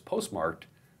 And it was postmarked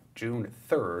June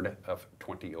 3rd of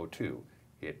 2002.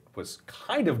 It was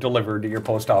kind of delivered to your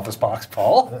post office box,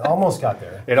 Paul. It almost got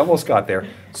there. It almost got there.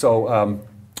 So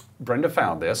Brenda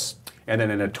found this, and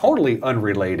then in a totally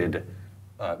unrelated,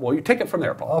 well, you take it from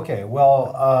there, Paul. Okay,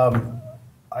 well,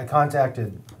 I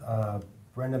contacted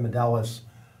Brenda Mandalis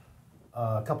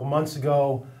a couple months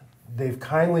ago. They've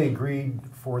kindly agreed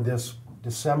for this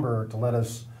December to let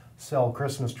us sell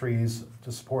Christmas trees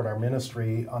to support our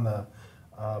ministry on the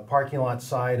parking lot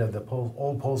side of the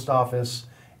old post office.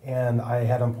 And I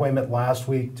had an appointment last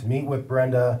week to meet with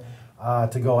Brenda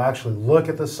to go actually look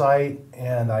at the site,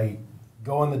 and I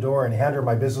go in the door and hand her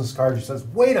my business card. She says,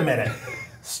 wait a minute,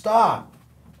 stop.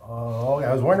 Okay,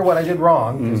 I was wondering what I did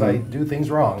wrong, because I do things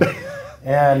wrong.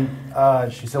 And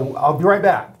she said, well, I'll be right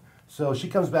back. So she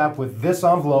comes back with this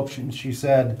envelope, and she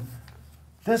said,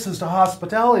 this is the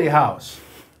Hospitality House,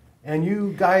 and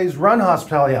you guys run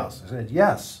Hospitality House. I said,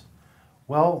 yes.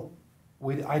 Well,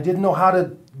 I didn't know how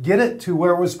to get it to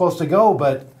where it was supposed to go,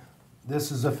 but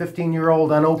this is a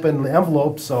 15-year-old unopened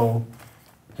envelope, so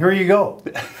here you go.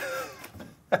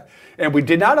 And we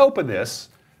did not open this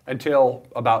until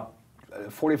about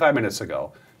 45 minutes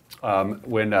ago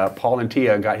when Paul and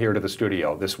Tia got here to the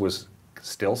studio. This was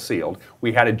still sealed.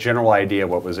 We had a general idea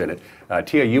what was in it.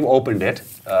 Tia, you opened it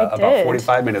about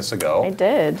 45 minutes ago. I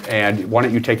did. And why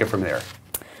don't you take it from there?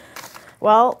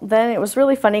 Well, then it was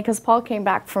really funny because Paul came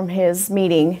back from his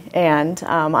meeting, and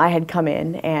I had come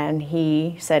in, and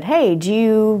he said, hey, do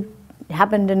you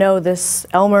happen to know this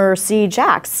Elmer C.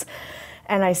 Jacks.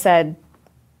 And I said,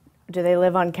 do they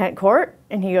live on Kent Court?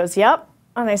 And he goes, yep.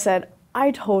 And I said,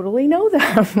 I totally know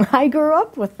them. I grew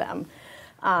up with them.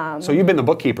 So you've been the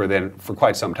bookkeeper then for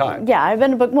quite some time? Yeah, I've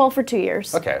been a book, well, for 2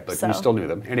 years. Okay, but so. you still knew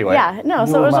them. Anyway. Yeah, no,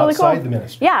 so it was really cool. Outside the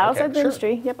ministry? Yeah, outside Okay, the sure.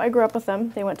 ministry. Yep, I grew up with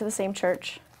them. They went to the same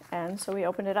church. And so we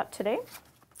opened it up today.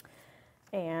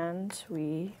 And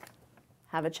we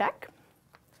have a check.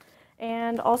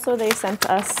 And also they sent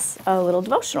us a little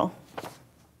devotional.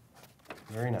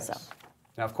 Very nice. So.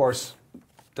 Now, of course,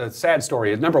 the sad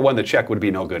story is, number one, the check would be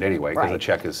no good anyway, because the Right.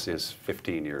 check is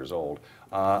 15 years old.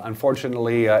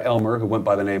 Unfortunately, Elmer, who went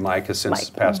by the name Mike, has since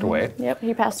passed away. Yep,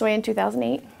 he passed away in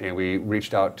 2008. And we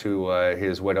reached out to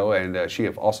his widow, and she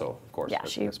have also, of course, Yeah,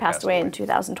 has she passed away in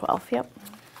 2012, yep.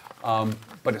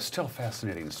 But it's still a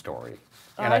fascinating story.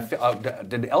 And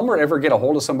did Elmer ever get a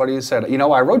hold of somebody who said, you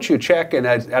know, I wrote you a check, and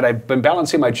I've been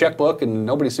balancing my checkbook, and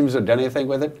nobody seems to have done anything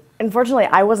with it? Unfortunately,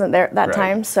 I wasn't there at that Right.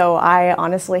 time, so I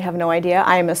honestly have no idea.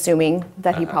 I am assuming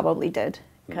that he probably did,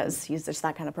 because he's just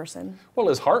that kind of person. Well,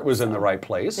 his heart was in the right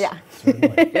place. Yeah.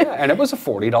 Yeah, and it was a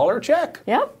 $40 check.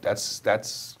 Yep. That's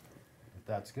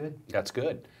good. That's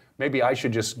good. Maybe I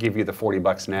should just give you the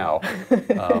 $40 now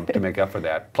to make up for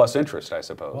that, plus interest, I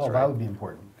suppose. Well, right? that would be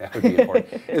important. That would be important.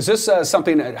 Is this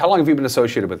something? How long have you been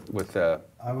associated with?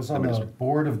 I was on the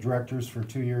board of directors for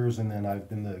 2 years, and then I've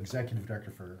been the executive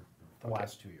director for the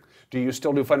last 2 years. Do you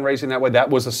still do fundraising that way? That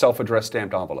was a self-addressed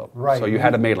stamped envelope. Right. So you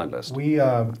had a mailing list. We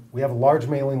have a large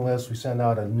mailing list. We send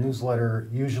out a newsletter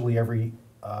usually every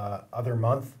other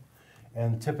month,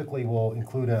 and typically we'll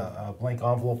include a blank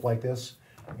envelope like this,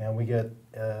 and we get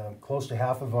close to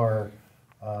half of our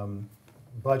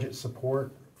budget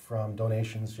support from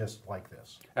donations just like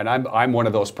this. And I'm one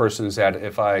of those persons that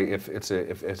if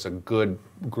it's a good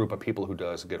group of people who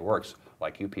does good works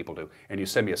like you people do, and you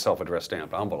send me a self-addressed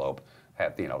stamped envelope,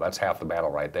 that's half the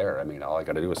battle right there. I mean, all I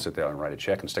got to do is sit there and write a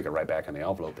check and stick it right back in the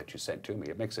envelope that you sent to me.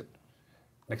 It makes it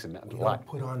not a lot.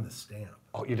 Put on the stamp.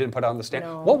 Oh, you didn't put on the stamp?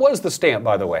 No. What was the stamp,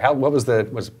 by the way? Was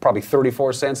it probably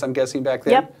 34 cents, I'm guessing, back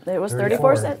then? Yep, it was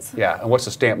 34 cents. Yeah, and what's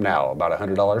the stamp now? About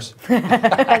 $100?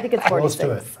 I think it's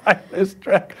 46. I lost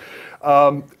track.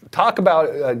 Talk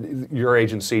about your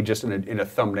agency just in a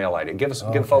thumbnail idea.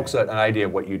 Give folks an idea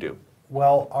of what you do.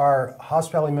 Well, our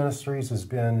Hospitality Ministries has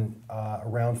been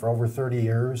around for over 30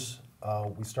 years.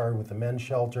 We started with the men's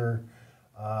shelter.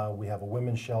 We have a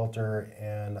women's shelter,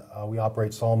 and we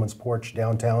operate Solomon's Porch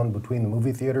downtown between the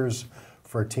movie theaters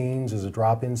for teens as a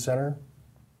drop-in center.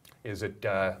 Is it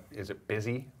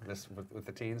busy with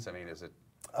the teens? I mean, is it?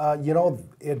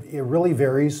 It really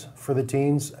varies for the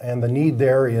teens, and the need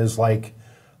there is like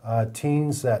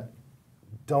teens that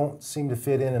don't seem to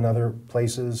fit in other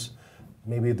places.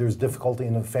 Maybe there's difficulty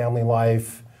in the family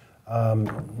life,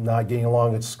 not getting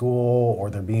along at school, or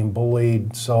they're being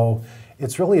bullied. So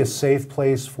it's really a safe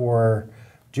place for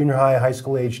junior high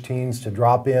school age teens to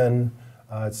drop in.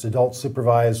 It's adult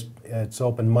supervised. It's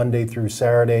open Monday through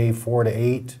Saturday, 4 to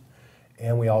 8,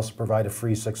 and we also provide a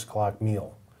free 6 o'clock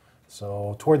meal.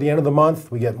 So toward the end of the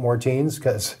month, we get more teens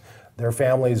because their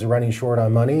families are running short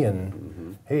on money,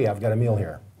 and hey, I've got a meal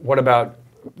here. What about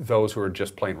those who are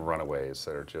just plain runaways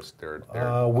that are just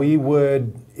we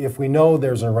would, if we know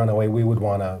there's a runaway, we would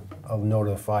want to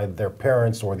notify their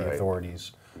parents or the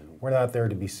authorities. We're not there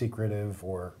to be secretive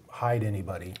or hide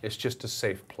anybody. It's just a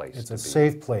safe place. It's a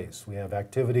safe place. We have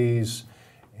activities,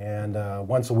 and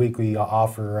once a week we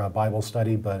offer a Bible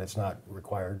study, but it's not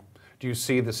required. Do you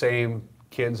see the same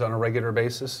kids on a regular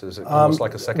basis? Is it almost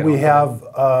like a second We home?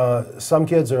 have, some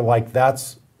kids are like,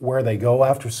 that's where they go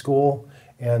after school,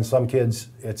 and some kids,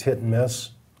 it's hit and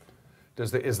miss.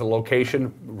 Is the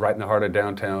location right in the heart of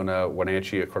downtown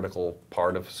Wenatchee a critical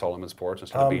part of Solomon's Porch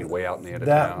instead of being way out in the end of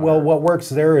town? Well, what works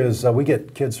there is we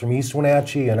get kids from East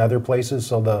Wenatchee and other places,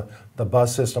 so the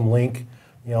bus system link,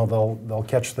 they'll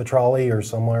catch the trolley or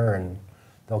somewhere and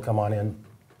they'll come on in.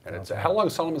 And how long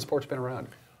has Solomon's Porch been around?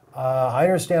 I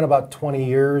understand about 20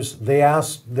 years.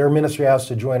 Their ministry asked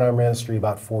to join our ministry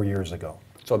about 4 years ago.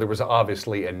 So there was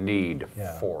obviously a need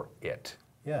for it.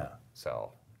 Yeah.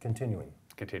 So continually.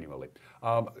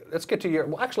 Let's get to your,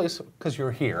 well, actually, because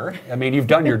you're here. I mean, you've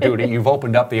done your duty. You've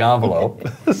opened up the envelope.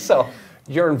 So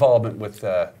your involvement with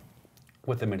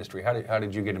the ministry, how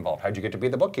did you get involved? How did you get to be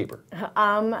the bookkeeper?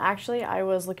 Actually, I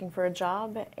was looking for a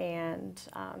job, and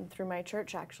through my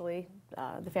church, actually,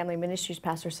 the family ministries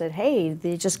pastor said, hey,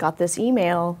 they just got this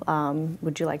email.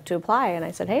 Would you like to apply? And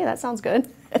I said, hey, that sounds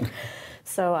good.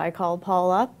 So I called Paul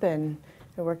up, and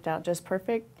it worked out just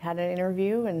perfect. Had an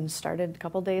interview and started a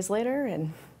couple days later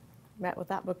and met with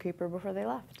that bookkeeper before they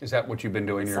left. Is that what you've been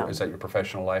doing? Is that your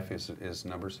professional life? Is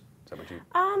numbers? Is that what you?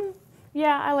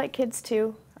 Yeah, I like kids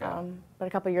too. But a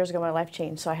couple of years ago, my life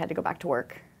changed, so I had to go back to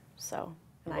work. So,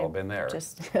 and We've all been there.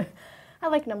 Just, I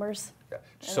like numbers. Yeah.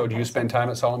 So do you spend time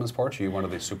at Solomon's Porch? Are you one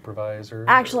of the supervisors?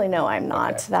 Actually, no, I'm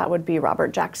not. Okay. That would be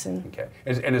Robert Jackson. Okay.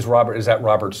 Is that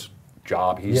Robert's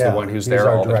job? He's the one who's he's there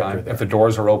our all the director time? there. If the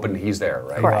doors are open, he's there,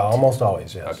 right? Yeah, almost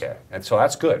always, yes. Okay. And so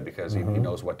that's good because he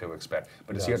knows what to expect.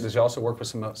 But does he also work with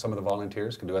some of the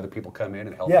volunteers? Do other people come in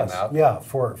and help him out? Yeah.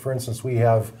 For instance, we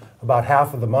have about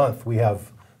half of the month, we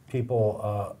have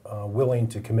people willing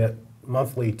to commit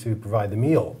monthly to provide the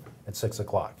meal at 6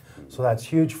 o'clock. So that's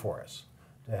huge for us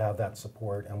to have that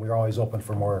support. And we're always open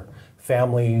for more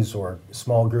families or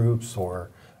small groups,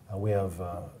 or we have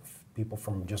people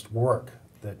from just work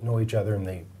that know each other and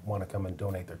they want to come and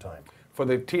donate their time. For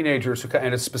the teenagers,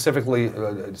 and it's specifically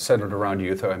centered around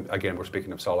youth, again, we're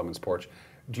speaking of Solomon's Porch,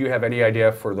 do you have any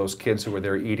idea for those kids who are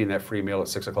there eating that free meal at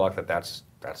 6 o'clock that that's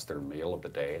their meal of the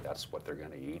day, that's what they're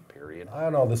going to eat, period? I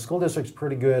don't know, the school district's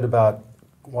pretty good about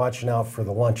watching out for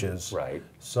the lunches. Right.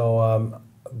 So,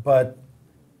 but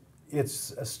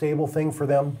it's a stable thing for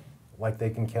them, like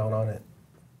they can count on it.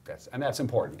 That's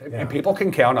important. Yeah. And people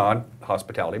can count on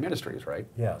hospitality ministries, right?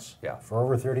 Yes. Yeah. For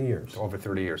over 30 years. Over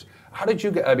 30 years. How did you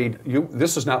get,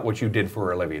 this is not what you did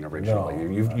for a living originally.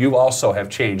 No. You also have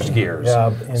changed gears.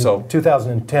 Yeah, in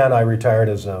 2010 I retired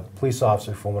as a police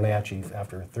officer from Wenatchee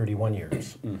after 31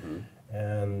 years.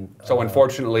 And so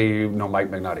unfortunately, you know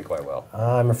Mike Magnotti quite well.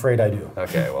 I'm afraid I do.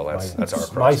 Okay, well that's our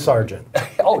cross. My sergeant.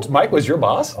 Oh, Mike was your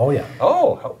boss? Oh yeah.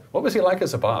 Oh, what was he like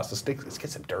as a boss? Let's get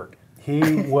some dirt.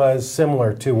 He was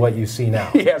similar to what you see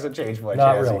now. He hasn't changed much.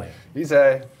 Not has really. He?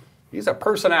 He's a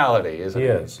personality, isn't he?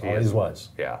 He is. Always was.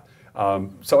 Yeah.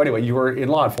 So anyway, you were in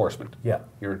law enforcement. Yeah.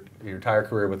 Your entire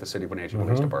career with the City of Wenatchee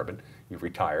Police Department. You've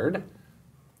retired,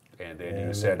 and then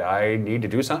you said, I need to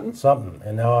do something? Something.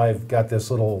 And now I've got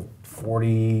this little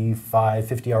 45,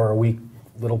 50-hour-a-week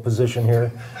little position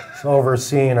here. So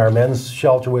overseeing our men's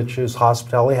shelter, which is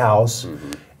Hospitality House.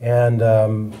 And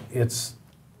it's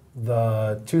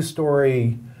the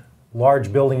two-story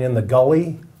large building in the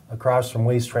gully across from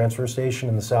Waste Transfer Station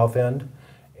in the south end.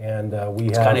 And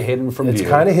it's kind of hidden from view. It's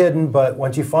kind of hidden, but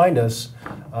once you find us,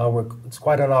 it's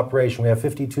quite an operation. We have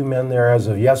 52 men there as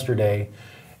of yesterday,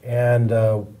 and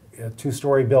a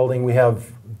two-story building. We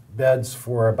have beds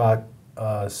for about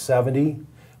 70.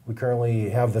 We currently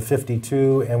have the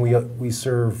 52, and we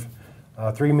serve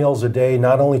 3 meals a day,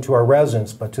 not only to our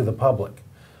residents, but to the public.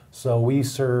 So we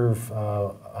serve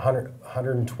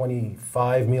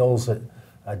 125 meals a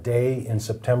day in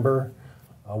September,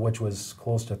 which was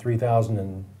close to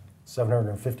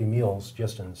 3,750 meals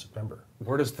just in September.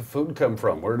 Where does the food come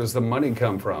from? Where does the money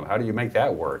come from? How do you make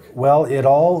that work? Well, it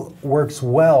all works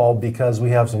well because we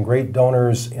have some great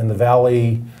donors in the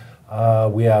valley.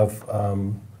 We have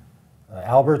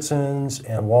Albertsons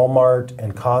and Walmart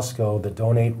and Costco that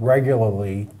donate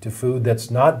regularly to food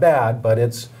that's not bad, but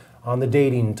it's on the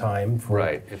dating time.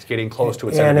 Right, it's getting close to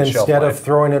its end of shelf life. And instead of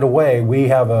throwing it away, we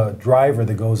have a driver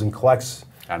that goes and collects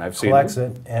and I've seen it,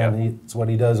 and it's what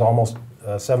he does almost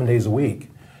 7 days a week.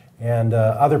 And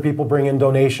other people bring in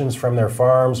donations from their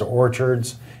farms or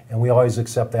orchards, and we always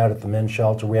accept that at the men's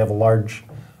shelter. We have a large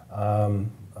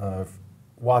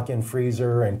walk-in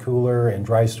freezer and cooler and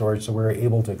dry storage, so we're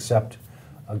able to accept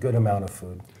a good amount of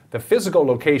food. The physical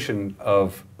location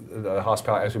of the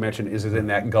hospital, as we mentioned, is in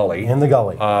that gully. In the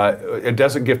gully. It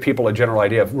doesn't give people a general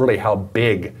idea of really how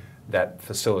big that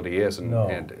facility is, and,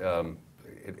 No.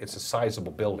 it's a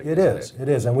sizable building. It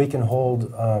is, and we can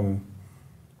hold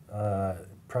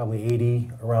probably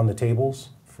 80 around the tables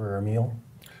for a meal.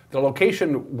 The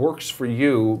location works for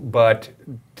you, but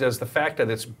does the fact that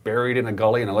it's buried in a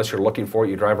gully, and unless you're looking for it,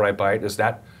 you drive right by it, does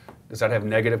that have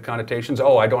negative connotations?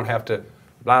 Oh, I don't have to,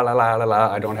 la la la la la,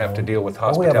 I don't have to deal with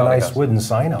hospitality. We have a nice wooden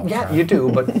sign out Yeah, front. you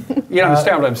do, but you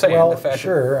understand what I'm saying. Well, the fact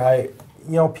sure.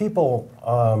 People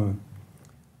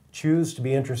choose to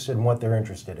be interested in what they're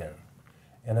interested in.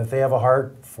 And if they have a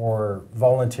heart for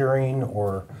volunteering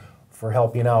or for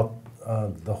helping out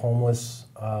the homeless,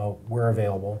 we're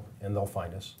available and they'll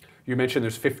find us. You mentioned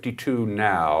there's 52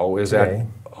 now. Is that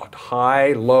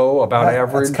high, low, about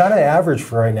average? It's kind of average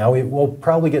for right now. We'll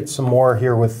probably get some more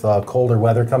here with colder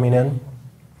weather coming in.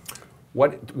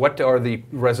 What are the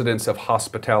residents of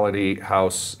Hospitality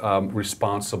House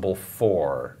responsible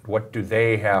for? What do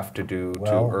they have to do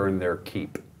to earn their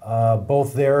keep?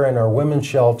 Both there and our women's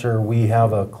shelter, we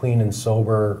have a clean and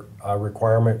sober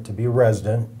requirement to be a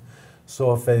resident.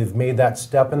 So if they've made that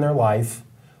step in their life,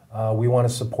 we want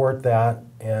to support that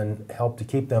and help to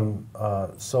keep them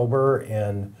sober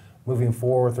and moving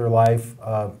forward with their life.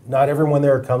 Not everyone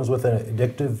there comes with an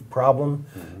addictive problem.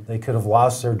 They could have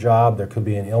lost their job. There could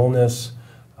be an illness.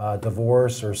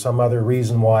 divorce or some other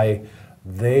reason why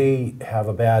they have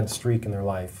a bad streak in their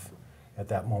life at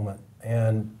that moment.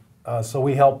 And so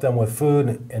we help them with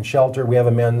food and shelter. We have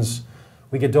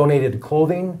we get donated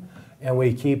clothing, and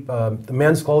we keep the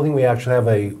men's clothing. We actually have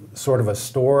a sort of a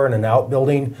store and an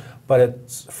outbuilding, but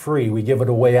it's free. We give it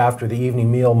away after the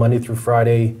evening meal, Monday through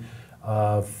Friday,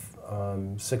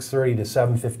 6:30 to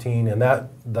 7:15, and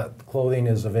that clothing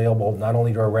is available not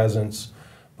only to our residents,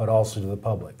 but also to the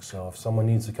public. So if someone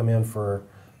needs to come in for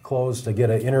clothes to get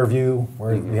an interview,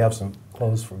 we have some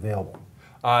clothes available.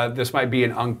 This might be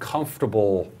an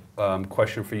uncomfortable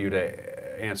question for you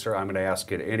to answer. I'm going to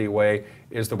ask it anyway.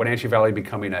 Is the Wenatchee Valley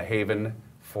becoming a haven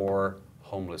for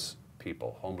homeless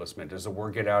people, homeless men? Does the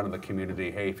word get out in the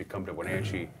community, hey, if you come to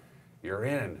Wenatchee, you're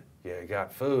in. You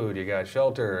got food, you got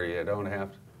shelter, you don't have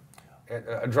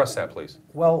to. Address that, please.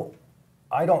 Well,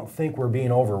 I don't think we're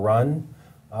being overrun.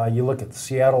 You look at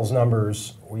Seattle's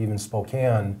numbers, or even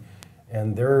Spokane,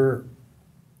 and they're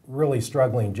really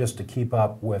struggling just to keep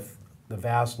up with the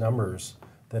vast numbers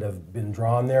that have been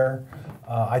drawn there.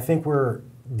 I think we're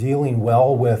dealing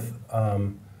well with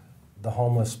the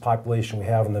homeless population we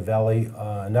have in the valley.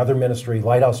 Another ministry,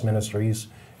 Lighthouse Ministries,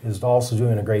 is also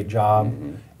doing a great job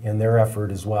in their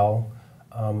effort as well.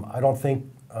 I don't think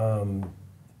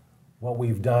what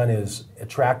we've done is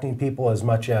attracting people as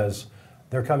much as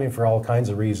they're coming for all kinds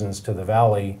of reasons to the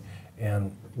valley,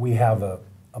 and we have a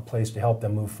place to help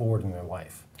them move forward in their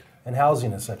life. And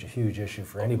housing is such a huge issue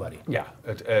for anybody. Yeah,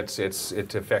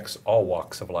 it affects all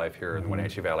walks of life here in the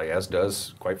Wenatchee Valley, as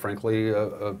does, quite frankly,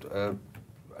 a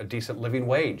decent living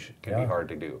wage can be hard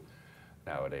to do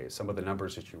nowadays. Some of the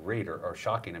numbers that you read are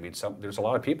shocking. I mean, there's a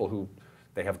lot of people who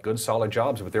they have good, solid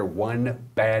jobs, but they're one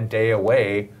bad day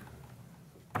away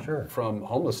from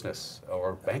homelessness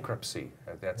or bankruptcy.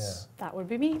 That would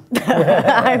be me.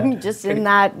 I'm just in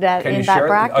that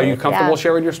bracket. Are you comfortable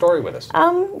sharing your story with us?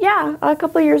 Yeah, a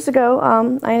couple of years ago,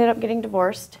 I ended up getting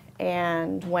divorced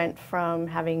and went from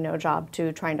having no job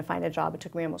to trying to find a job. It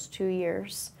took me almost 2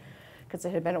 years because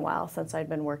it had been a while since I'd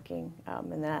been working,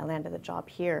 and then I landed the job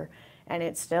here. And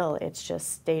it's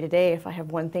just day to day. If I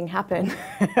have one thing happen,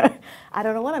 I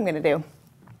don't know what I'm going to do.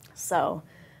 So,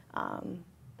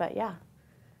 but yeah.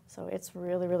 So it's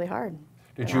really, really hard.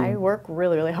 I work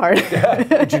really, really hard.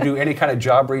 Did you do any kind of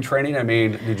job retraining? I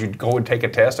mean, did you go and take a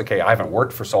test? Okay, I haven't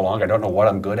worked for so long, I don't know what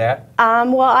I'm good at.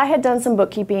 Well, I had done some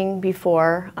bookkeeping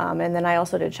before, and then I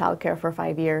also did childcare for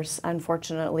 5 years.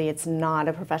 Unfortunately, it's not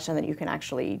a profession that you can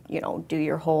actually, do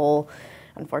your whole.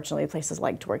 Unfortunately, places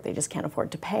like to work, they just can't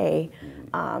afford to pay.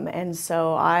 And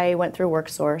so I went through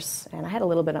WorkSource, and I had a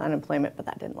little bit of unemployment, but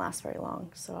that didn't last very long.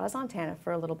 So I was on TANF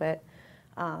for a little bit.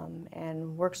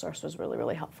 And WorkSource was really,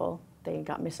 really helpful. They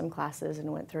got me some classes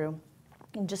and went through.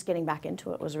 And just getting back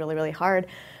into it was really, really hard.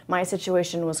 My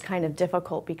situation was kind of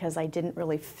difficult because I didn't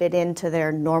really fit into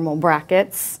their normal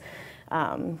brackets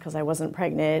because I wasn't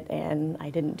pregnant and I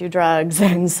didn't do drugs.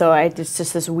 And so it's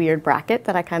just this weird bracket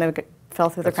that I kind of fell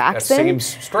through the cracks in. That seems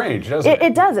strange, doesn't it?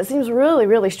 It does. It seems really,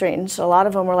 really strange. A lot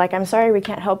of them were like, I'm sorry, we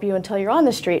can't help you until you're on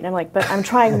the street. And I'm like, but I'm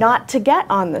trying not to get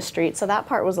on the street. So that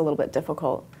part was a little bit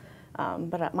difficult.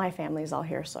 But my family's all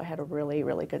here, so I had a really,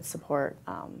 really good support.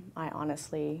 I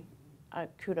honestly,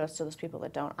 kudos to those people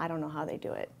that don't. I don't know how they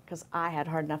do it, because I had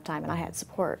a hard enough time and I had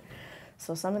support.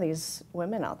 So some of these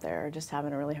women out there are just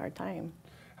having a really hard time.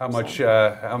 How much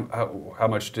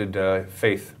did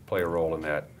faith play a role in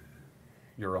that?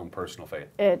 Your own personal faith?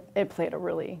 It played a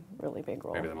really, really big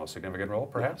role. Maybe the most significant role,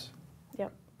 perhaps?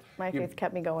 Yep. My faith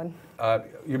kept me going.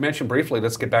 You mentioned briefly,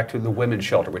 let's get back to the women's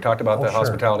shelter. We talked about the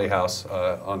hospitality house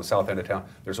on the south end of town.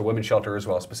 There's a women's shelter as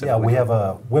well, specifically. Yeah, we have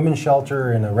a women's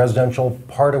shelter in a residential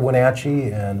part of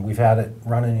Wenatchee, and we've had it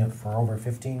running it for over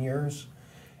 15 years.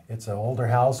 It's an older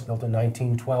house built in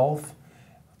 1912,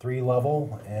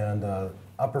 3-level, and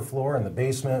upper floor and the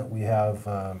basement we have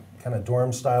kind of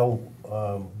dorm-style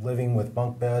living with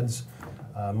bunk beds,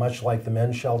 much like the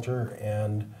men's shelter,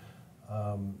 and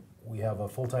we have a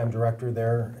full-time director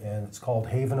there, and it's called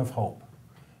Haven of Hope.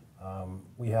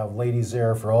 We have ladies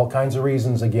there for all kinds of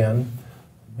reasons, again,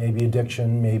 maybe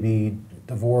addiction, maybe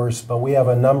divorce, but we have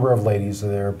a number of ladies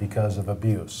there because of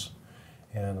abuse.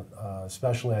 And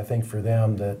especially, I think, for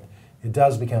them, that it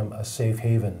does become a safe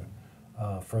haven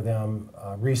for them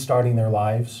restarting their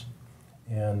lives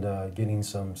and getting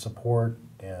some support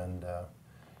and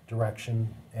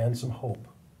direction and some hope.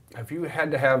 Have you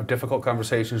had to have difficult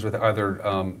conversations with either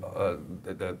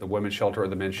the women's shelter or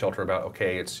the men's shelter about,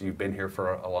 okay, you've been here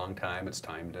for a long time, it's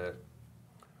time to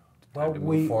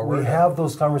move forward? We have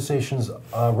those conversations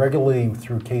regularly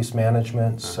through case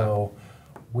management, so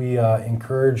we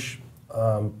encourage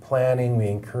planning. We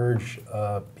encourage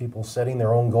people setting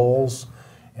their own goals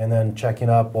and then checking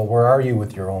up, well, where are you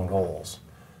with your own goals?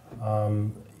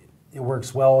 It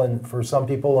works well for some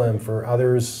people, and for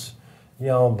others, you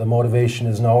know, the motivation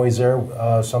isn't always there.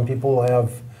 Some people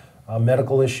have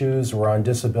medical issues or on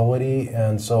disability,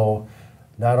 and so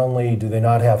not only do they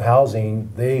not have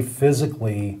housing, they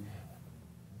physically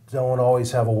don't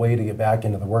always have a way to get back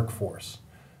into the workforce.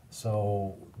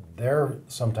 So they're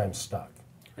sometimes stuck.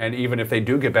 And even if they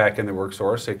do get back in the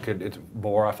workforce, it's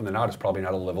more often than not, it's probably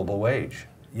not a livable wage.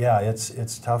 Yeah,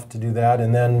 it's tough to do that.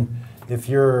 And then if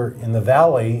you're in the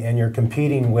valley and you're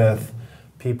competing with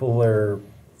people that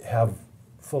have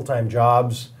full-time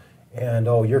jobs, and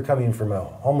oh, you're coming from a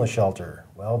homeless shelter,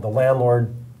 well, the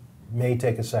landlord may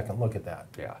take a second look at that.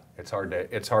 Yeah, it's hard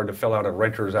to fill out a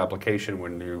renter's application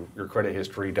when your credit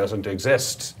history doesn't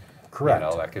exist. Correct. You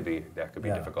know, that could be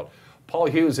difficult. Paul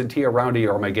Hughes and Tia Roundy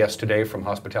are my guests today from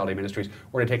Hospitality Ministries.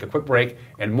 We're going to take a quick break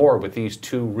and more with these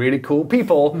two really cool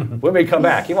people when we come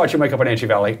back. You watch your Wake Up in Anchi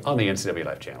Valley on the NCW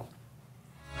Life channel.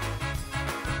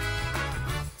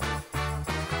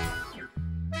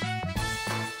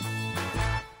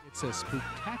 It's a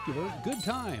spectacular good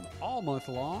time all month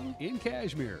long in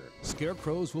Kashmir.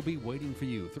 Scarecrows will be waiting for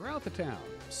you throughout the town.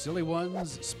 Silly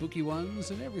ones, spooky ones,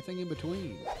 and everything in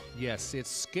between. Yes, it's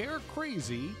Scare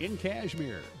Crazy in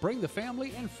Kashmir. Bring the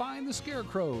family and find the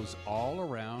scarecrows all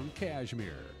around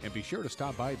Kashmir. And be sure to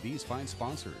stop by these fine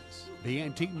sponsors. The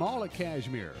Antique Mall at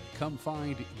Kashmir. Come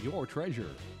find your treasure.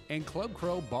 And Club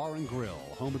Crow Bar and Grill,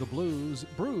 home of the blues,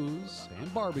 brews,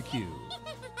 and barbecue.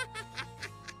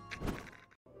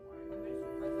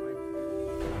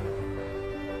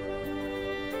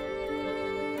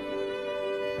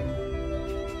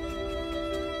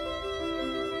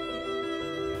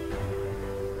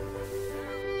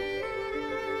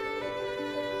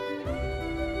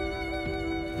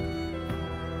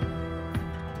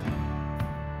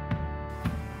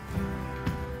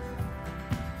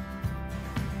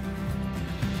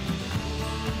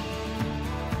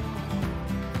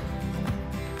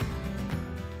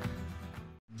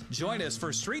 Join us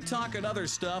for Street Talk and Other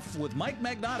Stuff with Mike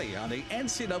Magnotti on the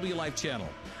NCW Life channel.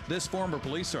 This former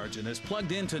police sergeant is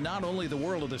plugged into not only the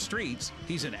world of the streets,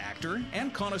 he's an actor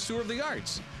and connoisseur of the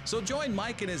arts. So join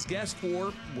Mike and his guests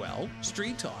for, well,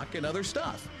 Street Talk and Other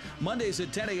Stuff. Mondays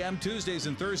at 10 a.m., Tuesdays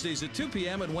and Thursdays at 2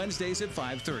 p.m., and Wednesdays at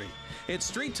 5:30. It's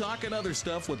Street Talk and Other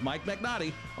Stuff with Mike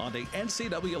Magnotti on the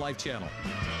NCW Life channel.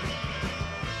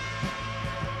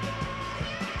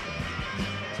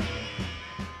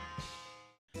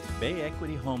 Bay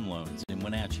Equity Home Loans in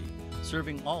Wenatchee,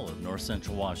 serving all of North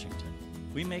Central Washington.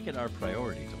 We make it our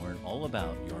priority to learn all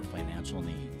about your financial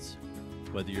needs.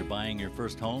 Whether you're buying your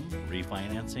first home,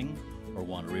 refinancing, or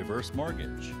want a reverse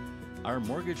mortgage, our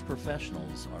mortgage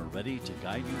professionals are ready to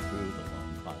guide you through the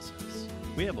loan process.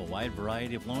 We have a wide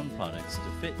variety of loan products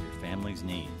to fit your family's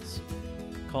needs.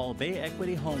 Call Bay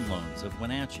Equity Home Loans of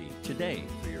Wenatchee today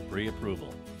for your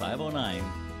pre-approval.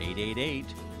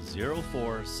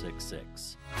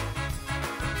 509-888-0466.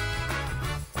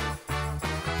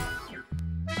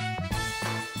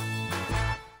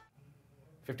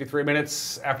 53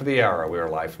 minutes after the hour, we are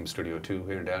live from Studio 2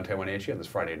 here in downtown Wenatchee on this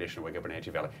Friday edition of Wake Up in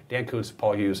Anchi Valley. Dan Kuntz,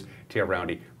 Paul Hughes, Tia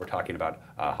Roundy. We're talking about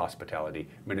Hospitality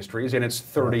Ministries in its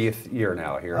 30th year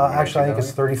now here in Actually, I think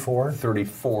it's 34.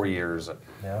 34 years in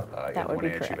That would be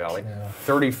Wenatchee correct. Valley.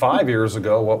 35 years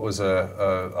ago, what was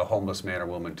a homeless man or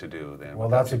woman to do then? Well,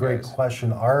 that's a great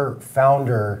question. Our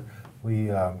founder, we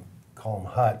call him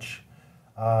Hutch,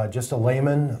 just a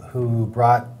layman who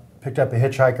picked up a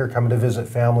hitchhiker coming to visit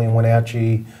family in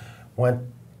Wenatchee, went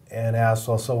and asked,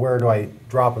 well, so where do I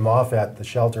drop him off at? The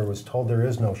shelter, was told there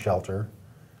is no shelter.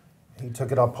 He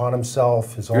took it upon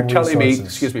himself, his own You're telling me,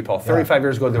 resources. excuse me, Paul, 35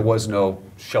 years ago there was no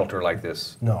shelter like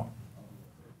this? No.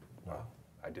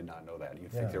 I did not know that.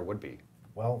 You'd think there would be.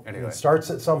 Well, anyway. it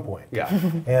starts at some point. Yeah.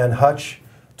 And Hutch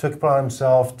took upon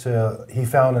himself he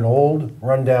found an old,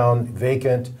 rundown,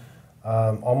 vacant,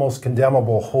 almost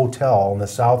condemnable hotel in the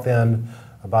south end,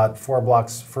 about 4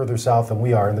 blocks further south than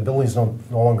we are, and the building's no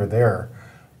longer there.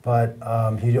 But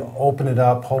he opened it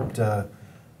up, hoped to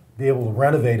be able to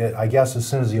renovate it. I guess as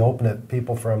soon as he opened it,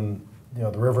 people from the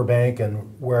riverbank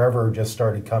and wherever just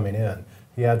started coming in.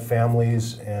 He had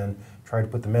families and tried to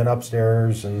put the men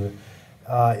upstairs, and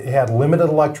it had limited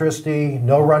electricity,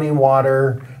 no running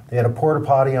water. They had a porta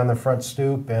potty on the front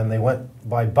stoop, and they went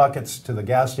by buckets to the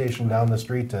gas station down the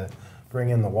street to bring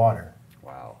in the water.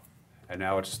 And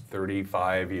now it's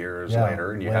 35 years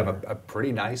later, and you have a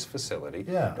pretty nice facility.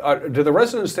 Yeah. Do the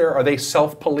residents there, are they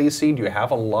self-policing? Do you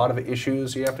have a lot of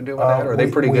issues you have to deal with that, or are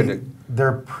they pretty good?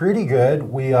 They're pretty good.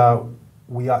 We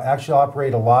we actually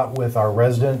operate a lot with our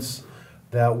residents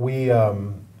that we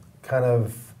kind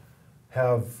of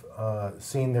have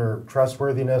seen their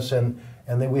trustworthiness, and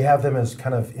then we have them as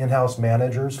kind of in-house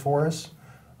managers for us.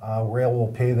 We're able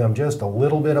to pay them just a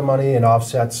little bit of money and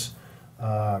offsets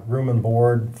room and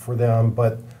board for them,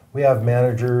 but we have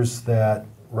managers that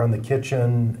run the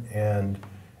kitchen and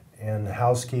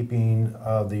housekeeping,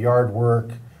 the yard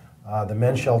work. The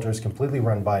men's shelter is completely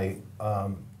run by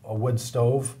a wood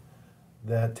stove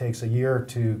that takes a year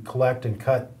to collect and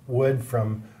cut wood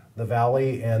from the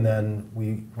valley, and then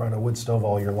we run a wood stove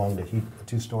all year long to heat a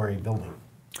two-story building.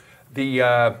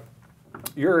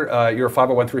 You're a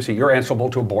 501(c)(3). You're answerable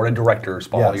to a board of directors,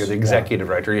 Paul. Yes, You're the executive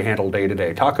director. You handle day to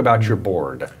day. Talk about your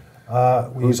board.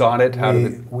 Who's on it?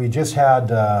 We just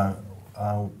had our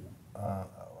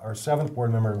 7th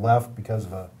board member left because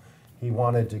of he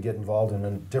wanted to get involved in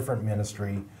a different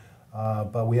ministry.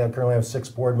 But we currently have 6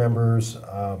 board members,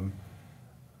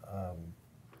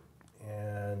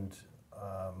 and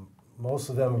most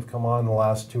of them have come on in the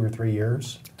last 2 or 3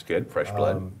 years. It's good, fresh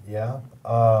blood. Yeah.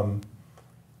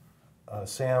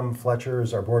 Sam Fletcher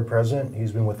is our board president.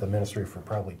 He's been with the ministry for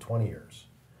probably 20 years.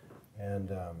 And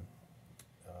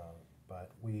but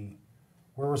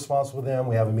we're responsible with them.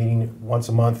 We have a meeting once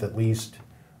a month at least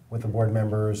with the board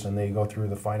members, and they go through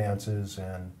the finances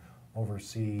and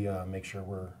oversee, make sure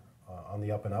we're on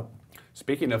the up and up.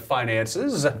 Speaking of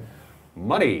finances,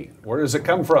 money, where does it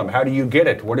come from? How do you get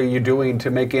it? What are you doing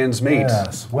to make ends meet?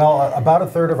 Yes, well, about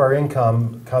 1/3 of our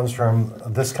income comes from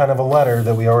this kind of a letter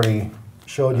that we already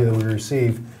showed you that we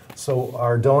received. So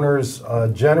our donors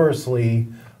generously,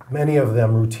 many of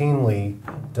them routinely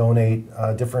donate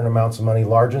different amounts of money,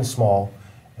 large and small,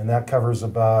 and that covers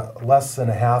about less than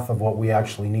a half of what we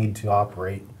actually need to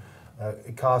operate.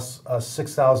 It costs us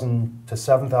 $6,000 to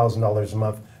 $7,000 a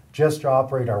month just to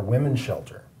operate our women's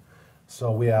shelter.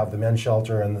 So we have the men's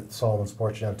shelter and the Solomon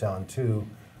Sports downtown too.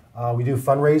 We do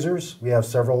fundraisers. We have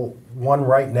several. One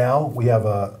right now, we have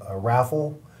a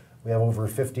raffle. We have over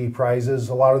 50 prizes,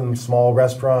 a lot of them small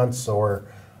restaurants or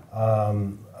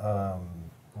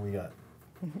we got.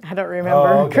 I don't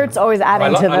remember. Okay. Kurt's always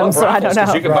adding to them, so I don't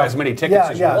know. You can buy as many tickets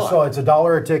as you want. Yeah, so it's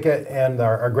 $1 a ticket, and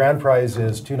our grand prize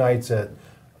is 2 nights at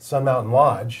Sun Mountain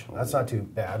Lodge. That's not too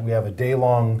bad. We have a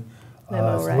day-long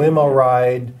limo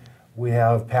ride. We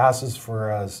have passes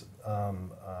for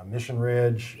Mission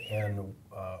Ridge and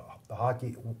the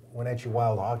hockey, Wenatchee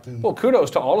Wild Hockey. Well, kudos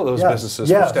to all of those businesses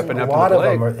for stepping up to the plate. A lot of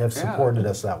them have supported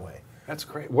us that way. That's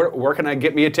great. Where can I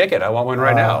get me a ticket? I want one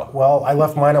right now. Well, I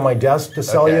left mine on my desk to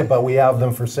sell you, but we have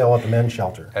them for sale at the men's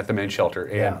shelter. At the men's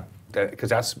shelter, because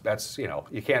that's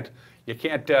you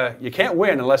can't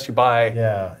win unless you buy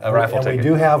a raffle ticket. And we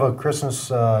do have a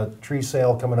Christmas tree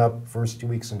sale coming up first 2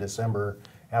 weeks in December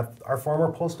at our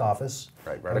former post office.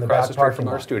 Right across the street from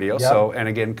our studio. Yep. So, and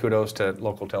again, kudos to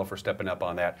Local Tel for stepping up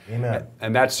on that. Amen.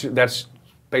 And that's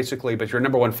basically, but your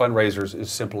number one fundraisers is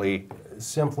simply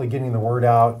getting the word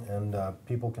out, and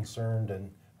people concerned and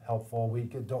helpful. We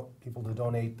get people to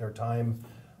donate their time,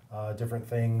 different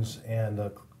things,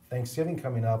 and Thanksgiving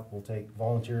coming up, we'll take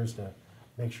volunteers to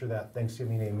make sure that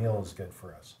Thanksgiving Day meal is good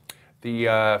for us.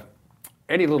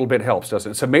 Any little bit helps, doesn't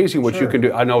it? It's amazing what you can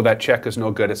do. I know that check is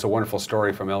no good. It's a wonderful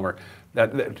story from Elmer.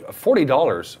 That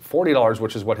 $40,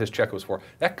 which is what his check was for,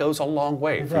 that goes a long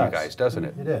way for you guys, doesn't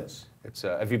it? It is. It's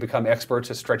have you become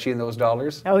experts at stretching those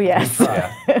dollars? Oh yes.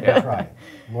 That's right.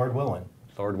 Lord willing.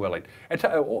 Lord willing. And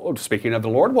speaking of the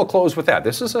Lord, we'll close with that.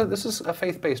 This is a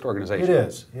faith-based organization. It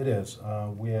is. It is.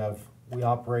 We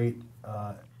operate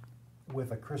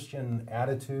with a Christian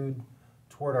attitude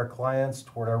toward our clients,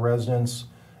 toward our residents.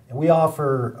 And we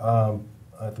offer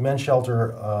at the men's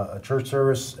shelter a church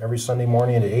service every Sunday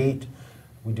morning at 8.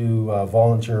 We do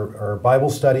volunteer or Bible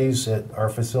studies at our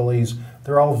facilities.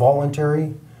 They're all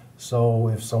voluntary, so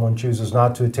if someone chooses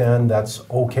not to attend, that's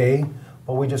okay.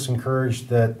 But we just encourage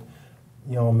that,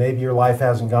 maybe your life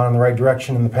hasn't gone in the right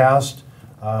direction in the past.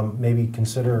 Maybe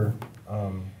consider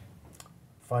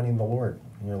finding the Lord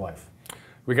in your life.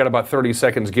 We got about 30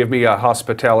 seconds. Give me a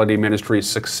hospitality ministry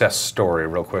success story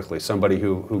real quickly. Somebody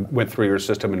who went through your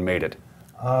system and made it.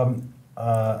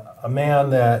 A man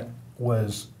that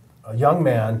was a young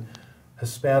man,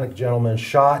 Hispanic gentleman,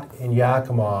 shot in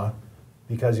Yakima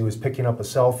because he was picking up a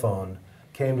cell phone,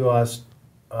 came to us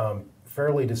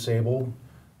fairly disabled,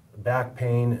 back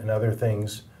pain and other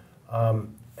things.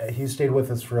 He stayed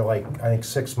with us for I think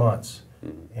 6 months.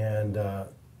 And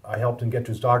I helped him get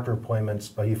to his doctor appointments,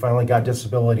 but he finally got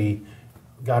disability,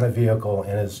 got a vehicle,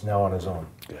 and is now on his own.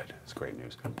 Good. That's great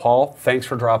news. Paul, thanks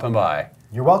for dropping by.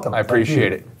 You're welcome. I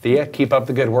appreciate it. Thea, keep up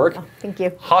the good work. Oh, thank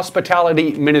you.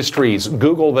 Hospitality Ministries.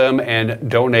 Google them and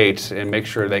donate and make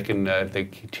sure they can they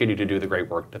continue to do the great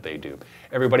work that they do.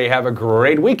 Everybody have a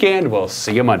great weekend. We'll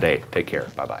see you Monday. Take care.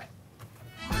 Bye-bye.